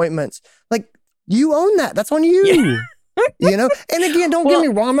emergency appointments. Like, you own that. That's on you. Yeah. You know? And again, don't get me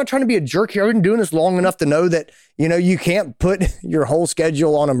wrong. I'm not trying to be a jerk here. I've been doing this long enough to know that, you know, you can't put your whole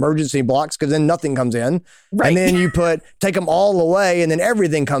schedule on emergency blocks because then nothing comes in. Right. And then you take them all away and then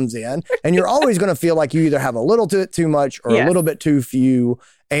everything comes in. And you're always going to feel like you either have a little too much or a little bit too few.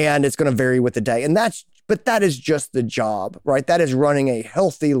 And it's going to vary with the day. But that is just the job, right? That is running a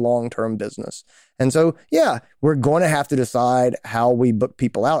healthy long-term business. And so, we're going to have to decide how we book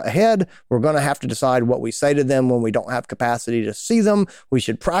people out ahead. We're going to have to decide what we say to them when we don't have capacity to see them. We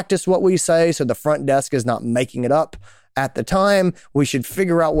should practice what we say so the front desk is not making it up at the time. We should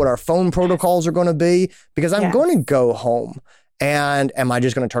figure out what our phone protocols are going to be because I'm going to go home. And am I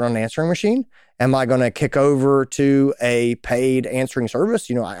just going to turn on an answering machine? Am I going to kick over to a paid answering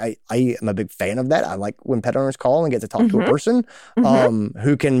service? You know, I am a big fan of that. I like when pet owners call and get to talk to a person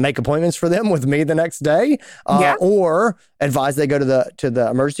who can make appointments for them with me the next day or advise they go to the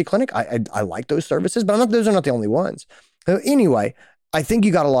emergency clinic. I like those services, but those are not the only ones. So anyway, I think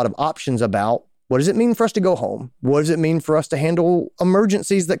you got a lot of options about what does it mean for us to go home? What does it mean for us to handle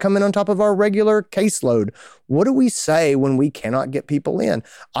emergencies that come in on top of our regular caseload? What do we say when we cannot get people in?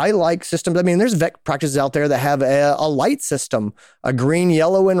 I like systems. I mean, there's vet practices out there that have a light system, a green,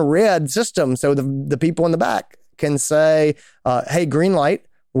 yellow, and red system. So the people in the back can say, hey, green light,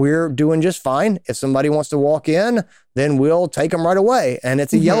 we're doing just fine. If somebody wants to walk in, then we'll take them right away. And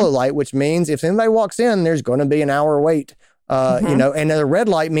it's a yellow light, which means if anybody walks in, there's going to be an hour wait. You know, and the red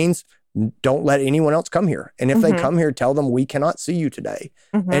light means don't let anyone else come here. And if they come here, tell them we cannot see you today.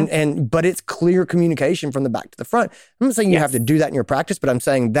 But it's clear communication from the back to the front. I'm not saying you have to do that in your practice, but I'm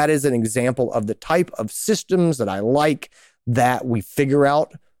saying that is an example of the type of systems that I like that we figure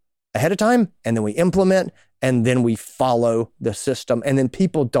out ahead of time and then we implement and then we follow the system. And then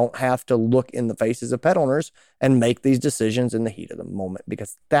people don't have to look in the faces of pet owners and make these decisions in the heat of the moment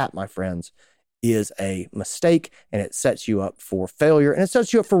because that, my friends, is a mistake and it sets you up for failure and it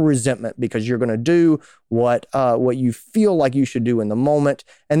sets you up for resentment because you're going to do what you feel like you should do in the moment.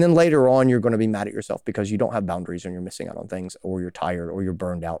 And then later on, you're going to be mad at yourself because you don't have boundaries and you're missing out on things or you're tired or you're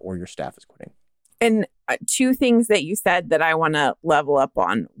burned out or your staff is quitting. And two things that you said that I want to level up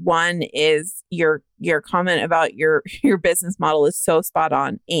on. One is your comment about your business model is so spot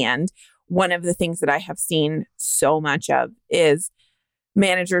on. And one of the things that I have seen so much of is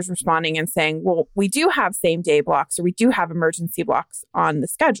managers responding and saying, well, we do have same day blocks or we do have emergency blocks on the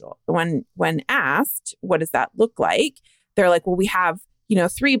schedule. When asked, what does that look like? They're like, well, we have,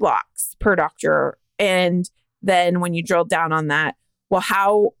 3 blocks per doctor. And then when you drill down on that, well,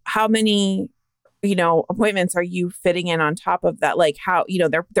 how many, appointments are you fitting in on top of that? Like how,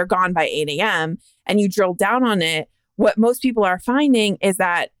 they're gone by 8 a.m. and you drill down on it. What most people are finding is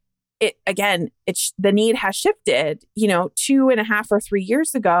that the need has shifted. 2.5 or 3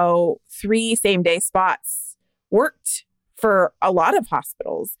 years ago, 3 same day spots worked for a lot of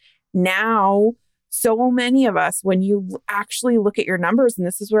hospitals. Now, so many of us, when you actually look at your numbers, and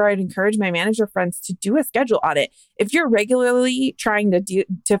this is where I'd encourage my manager friends to do a schedule audit. If you're regularly trying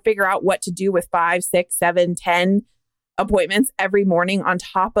to figure out what to do with 5, 6, 7, 10 appointments every morning on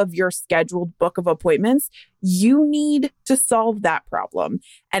top of your scheduled book of appointments, you need to solve that problem.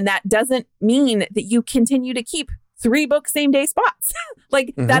 And that doesn't mean that you continue to keep 3 book same day spots.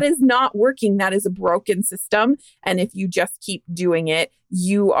 That is not working. That is a broken system. And if you just keep doing it,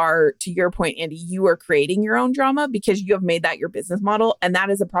 you are, to your point, Andy, you are creating your own drama because you have made that your business model. And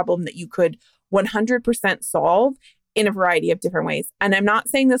that is a problem that you could 100% solve in a variety of different ways. And I'm not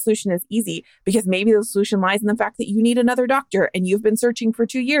saying the solution is easy because maybe the solution lies in the fact that you need another doctor and you've been searching for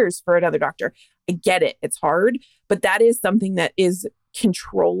 2 years for another doctor. I get it. It's hard, but that is something that is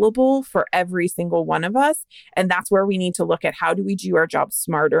controllable for every single one of us. And that's where we need to look at how do we do our job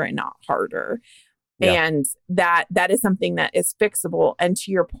smarter and not harder. Yeah. And that is something that is fixable. And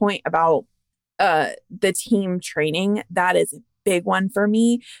to your point about the team training, that is a big one for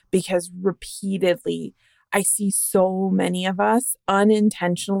me because repeatedly I see so many of us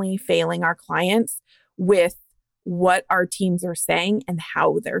unintentionally failing our clients with what our teams are saying and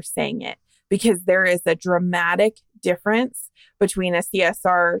how they're saying it, because there is a dramatic difference between a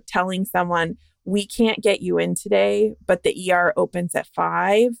CSR telling someone, we can't get you in today, but the ER opens at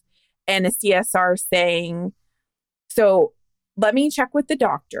 5, and a CSR saying, so let me check with the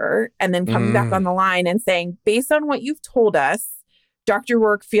doctor, and then coming back on the line and saying, based on what you've told us, Dr.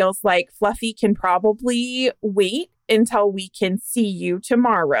 Rourke feels like Fluffy can probably wait until we can see you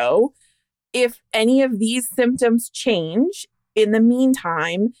tomorrow. If any of these symptoms change in the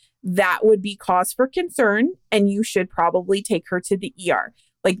meantime, that would be cause for concern, and you should probably take her to the ER.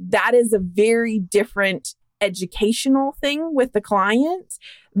 Like, that is a very different educational thing with the client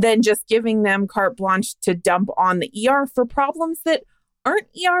than just giving them carte blanche to dump on the ER for problems that aren't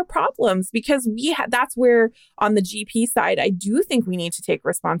ER problems, because that's where on the GP side, I do think we need to take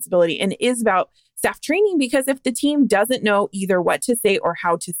responsibility, and it is about staff training, because if the team doesn't know either what to say or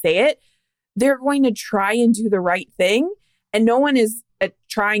how to say it, they're going to try and do the right thing. And no one is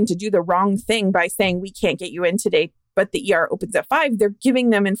trying to do the wrong thing by saying, we can't get you in today, but the ER opens at 5. They're giving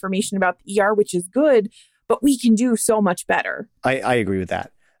them information about the ER, which is good, but we can do so much better. I agree with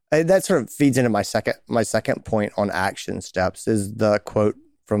that. That sort of feeds into my second point on action steps is the quote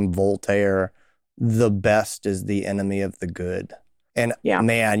from Voltaire, the best is the enemy of the good. And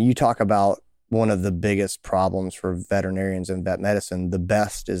man, you talk about one of the biggest problems for veterinarians and vet medicine, the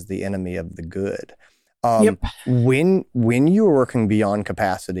best is the enemy of the good. When you are working beyond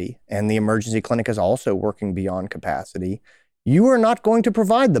capacity, and the emergency clinic is also working beyond capacity, you are not going to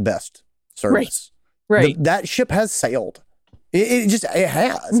provide the best service. Right. That ship has sailed. It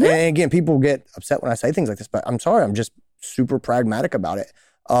has. Mm-hmm. And again, people get upset when I say things like this, but I'm sorry, I'm just super pragmatic about it.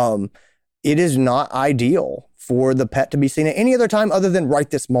 It is not ideal for the pet to be seen at any other time other than right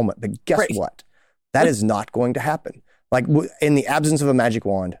this moment. But guess what? That is not going to happen. Like in the absence of a magic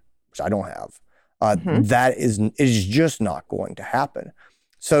wand, which I don't have, that is just not going to happen.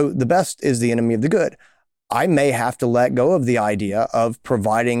 So the best is the enemy of the good. I may have to let go of the idea of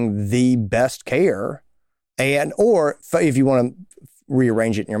providing the best care, or if you want to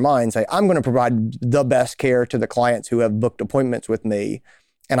rearrange it in your mind, say, I'm going to provide the best care to the clients who have booked appointments with me.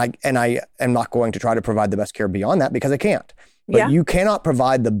 And I am not going to try to provide the best care beyond that, because I can't. But you cannot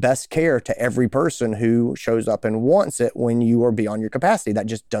provide the best care to every person who shows up and wants it when you are beyond your capacity. That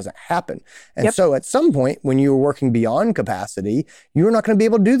just doesn't happen. And so at some point when you're working beyond capacity, you're not going to be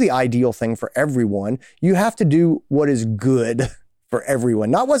able to do the ideal thing for everyone. You have to do what is good for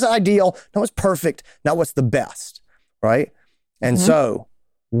everyone. Not what's ideal, not what's perfect, not what's the best, right? And so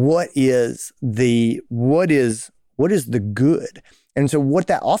what is the good? And so what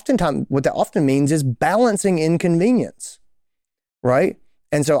that often means is balancing inconvenience. Right?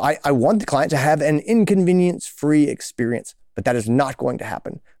 And so I want the client to have an inconvenience-free experience, but that is not going to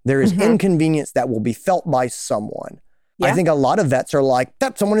happen. There is inconvenience that will be felt by someone. I think a lot of vets are like,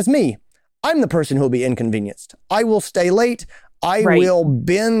 that someone is me. I'm the person who will be inconvenienced. I will stay late. I will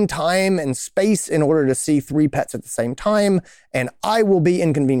bend time and space in order to see 3 pets at the same time, and I will be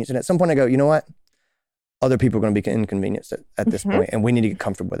inconvenienced. And at some point I go, you know what? Other people are going to be inconvenienced at this point, and we need to get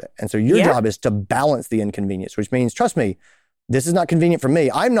comfortable with it. And so your job is to balance the inconvenience, which means, trust me, this is not convenient for me.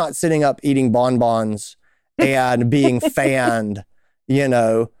 I'm not sitting up eating bonbons and being fanned, in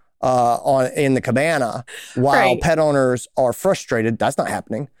the cabana while pet owners are frustrated. That's not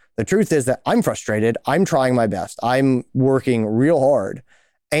happening. The truth is that I'm frustrated. I'm trying my best. I'm working real hard.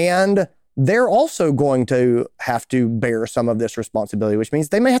 And they're also going to have to bear some of this responsibility, which means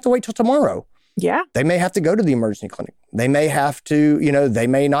they may have to wait till tomorrow. Yeah. They may have to go to the emergency clinic. They may have to, they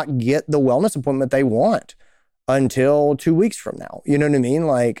may not get the wellness appointment they want until 2 weeks from now. You know what I mean?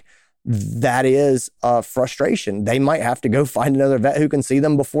 Like, that is a frustration. They might have to go find another vet who can see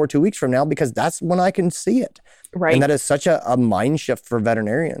them before 2 weeks from now, because that's when I can see it. Right. And that is such a mind shift for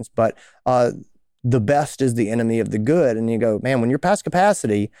veterinarians. But the best is the enemy of the good. And you go, man, when you're past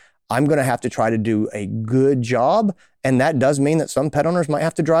capacity, I'm going to have to try to do a good job. And that does mean that some pet owners might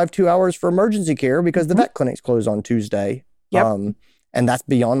have to drive 2 hours for emergency care because the vet clinics close on Tuesday. Yep. And that's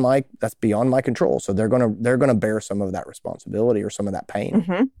beyond my control. So they're gonna bear some of that responsibility or some of that pain.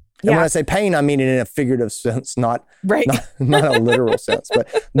 And when I say pain, I mean it in a figurative sense, not a literal sense.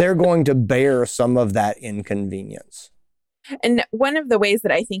 But they're going to bear some of that inconvenience. And one of the ways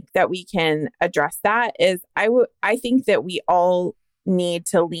that I think that we can address that is I think that we all need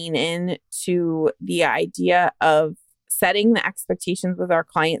to lean in to the idea of setting the expectations with our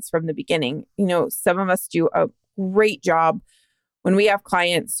clients from the beginning. Some of us do a great job when we have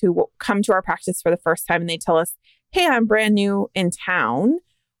clients who will come to our practice for the first time and they tell us, hey, I'm brand new in town.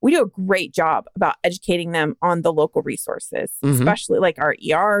 we do a great job about educating them on the local resources, especially like our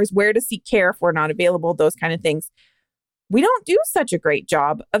ERs, where to seek care if we're not available, those kind of things. We don't do such a great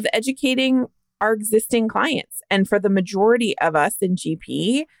job of educating our existing clients. And for the majority of us in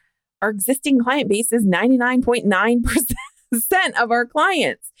GP, our existing client base is 99.9% of our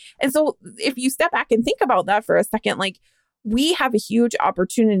clients. And so if you step back and think about that for a second, like we have a huge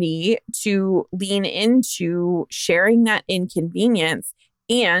opportunity to lean into sharing that inconvenience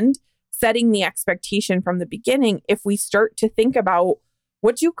and setting the expectation from the beginning. If we start to think about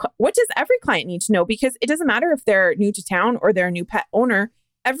what does every client need to know? Because it doesn't matter if they're new to town or they're a new pet owner,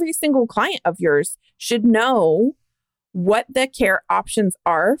 every single client of yours should know what the care options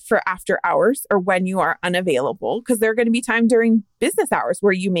are for after hours or when you are unavailable, because there are going to be time during business hours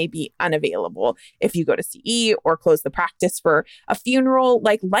where you may be unavailable. If you go to CE or close the practice for a funeral,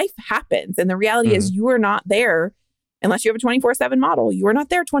 like life happens. And the reality is you are not there unless you have a 24/7 model. You are not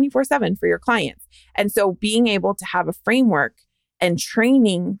there 24/7 for your clients. And so being able to have a framework and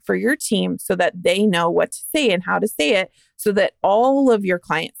training for your team so that they know what to say and how to say it, so that all of your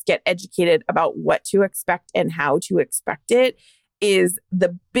clients get educated about what to expect and how to expect it, is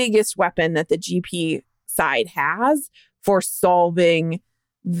the biggest weapon that the GP side has for solving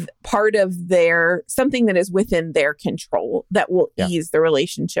part of something that is within their control that will ease the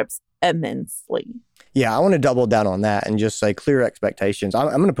relationships immensely. Yeah, I want to double down on that and just say clear expectations. I'm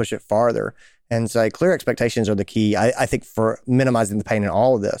going to push it farther and say clear expectations are the key, I think, for minimizing the pain in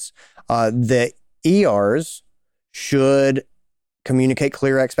all of this. The ERs should communicate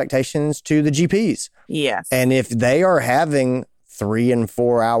clear expectations to the GPs. Yes. And if they are having 3 and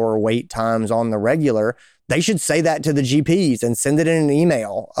 4 hour wait times on the regular, they should say that to the GPs and send it in an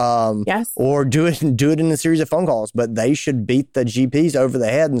email. Yes. Or do it in a series of phone calls. But they should beat the GPs over the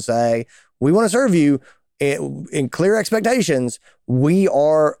head and say, we want to serve you in clear expectations. We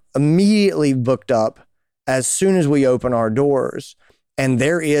are immediately booked up as soon as we open our doors. And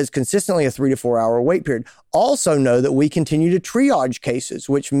there is consistently a 3 to 4 hour wait period. Also know that we continue to triage cases,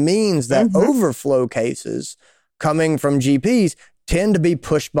 which means that overflow cases coming from GPs tend to be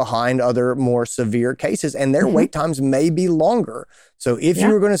pushed behind other more severe cases, and their wait times may be longer. So if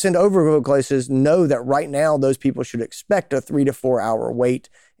you're going to send overflow cases, know that right now those people should expect a 3 to 4 hour wait,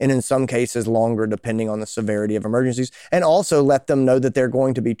 and in some cases longer depending on the severity of emergencies. And also let them know that they're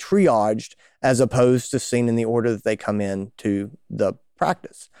going to be triaged as opposed to seen in the order that they come in to the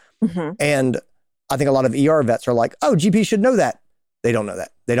practice. And I think a lot of ER vets are like, oh, GP should know that. They don't know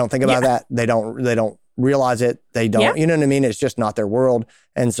that. They don't think about that. They don't realize it. They don't, you know what I mean? It's just not their world.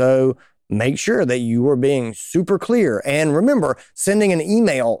 And so make sure that you are being super clear. And remember, sending an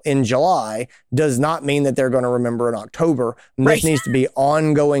email in July does not mean that they're going to remember in October. This needs to be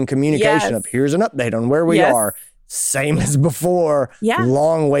ongoing communication of here's an update on where we are. Same as before,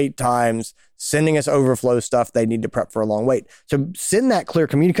 long wait times, sending us overflow stuff they need to prep for a long wait. So send that clear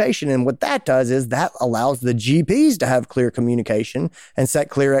communication. And what that does is that allows the GPs to have clear communication and set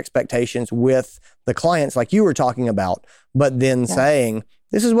clear expectations with the clients like you were talking about, but then saying,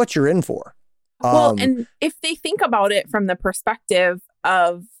 this is what you're in for. Well, and if they think about it from the perspective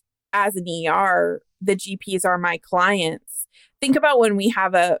of, as an ER, the GPs are my clients. Think about when we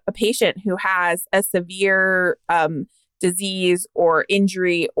have a patient who has a severe disease or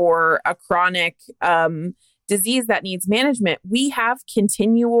injury or a chronic disease that needs management. We have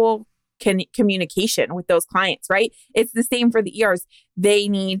continual communication with those clients, right? It's the same for the ERs. They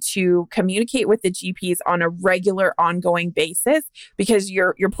need to communicate with the GPs on a regular, ongoing basis, because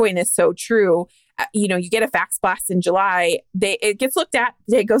your point is so true. You get a fax blast in July, it gets looked at,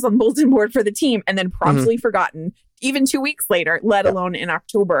 it goes on the bulletin board for the team, and then promptly forgotten, even 2 weeks later, let alone in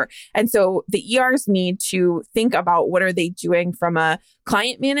October. And so the ERs need to think about what are they doing from a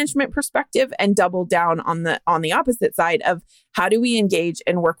client management perspective, and double down on the opposite side of how do we engage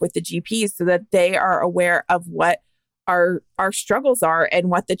and work with the GPs so that they are aware of what our struggles are and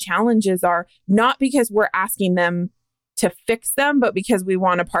what the challenges are, not because we're asking them to fix them, but because we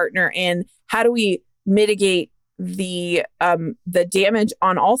want to partner in how do we mitigate the damage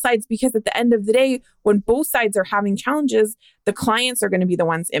on all sides. Because at the end of the day, when both sides are having challenges, the clients are going to be the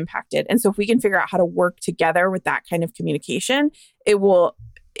ones impacted. And so if we can figure out how to work together with that kind of communication, it will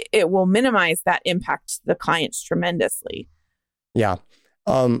minimize that impact to the clients tremendously. Yeah.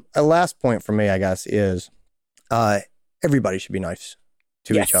 A last point for me, I guess, is everybody should be nice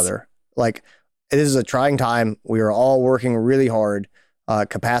to each other. Like, this is a trying time. We are all working really hard.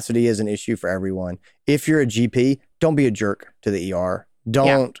 Capacity is an issue for everyone. If you're a GP, don't be a jerk to the ER.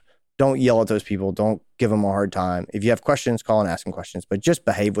 Don't Don't yell at those people. Don't give them a hard time. If you have questions, call and ask them questions, but just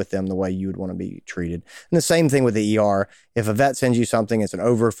behave with them the way you would want to be treated. And the same thing with the ER. If a vet sends you something, it's an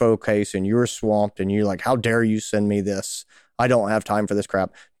overflow case and you're swamped and you're like, how dare you send me this? I don't have time for this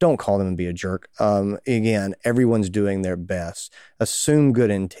crap. Don't call them and be a jerk. Again, everyone's doing their best. Assume good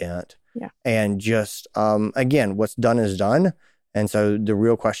intent. Yeah. And just, again, what's done is done. And so the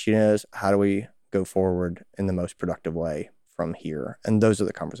real question is, how do we go forward in the most productive way from here? And those are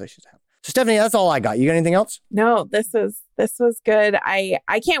the conversations to have. So Stephanie, that's all I got. You got anything else? No, this was good. I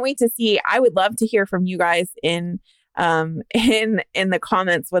can't wait to see. I would love to hear from you guys in the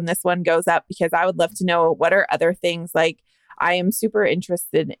comments when this one goes up, because I would love to know what are other things. Like, I am super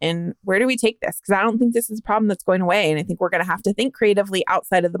interested in where do we take this? Because I don't think this is a problem that's going away. And I think we're going to have to think creatively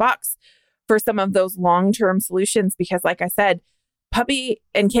outside of the box for some of those long-term solutions, because like I said, puppy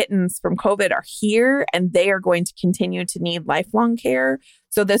and kittens from COVID are here and they are going to continue to need lifelong care.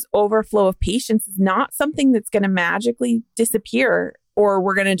 So this overflow of patients is not something that's going to magically disappear, or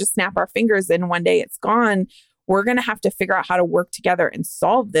we're going to just snap our fingers and one day it's gone. We're going to have to figure out how to work together and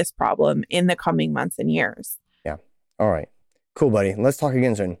solve this problem in the coming months and years. Yeah. All right. Cool, buddy. Let's talk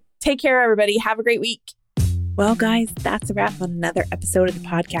again soon. Take care, everybody. Have a great week. Well, guys, that's a wrap on another episode of the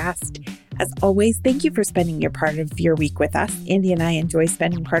podcast. As always, thank you for spending your part of your week with us. Andy and I enjoy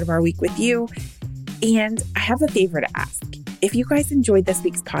spending part of our week with you. And I have a favor to ask. If you guys enjoyed this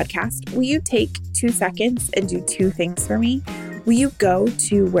week's podcast, will you take 2 seconds and do 2 things for me? Will you go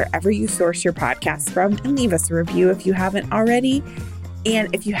to wherever you source your podcasts from and leave us a review if you haven't already?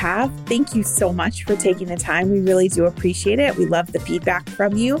 And if you have, thank you so much for taking the time. We really do appreciate it. We love the feedback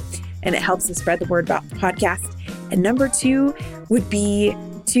from you, and it helps us spread the word about the podcast. And number 2 would be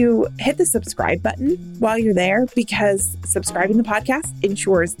to hit the subscribe button while you're there, because subscribing to the podcast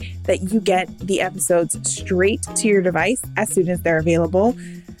ensures that you get the episodes straight to your device as soon as they're available.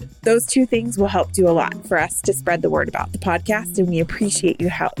 Those 2 things will help do a lot for us to spread the word about the podcast, and we appreciate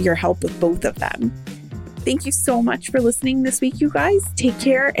your help with both of them. Thank you so much for listening this week, you guys. Take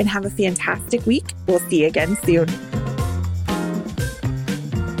care and have a fantastic week. We'll see you again soon.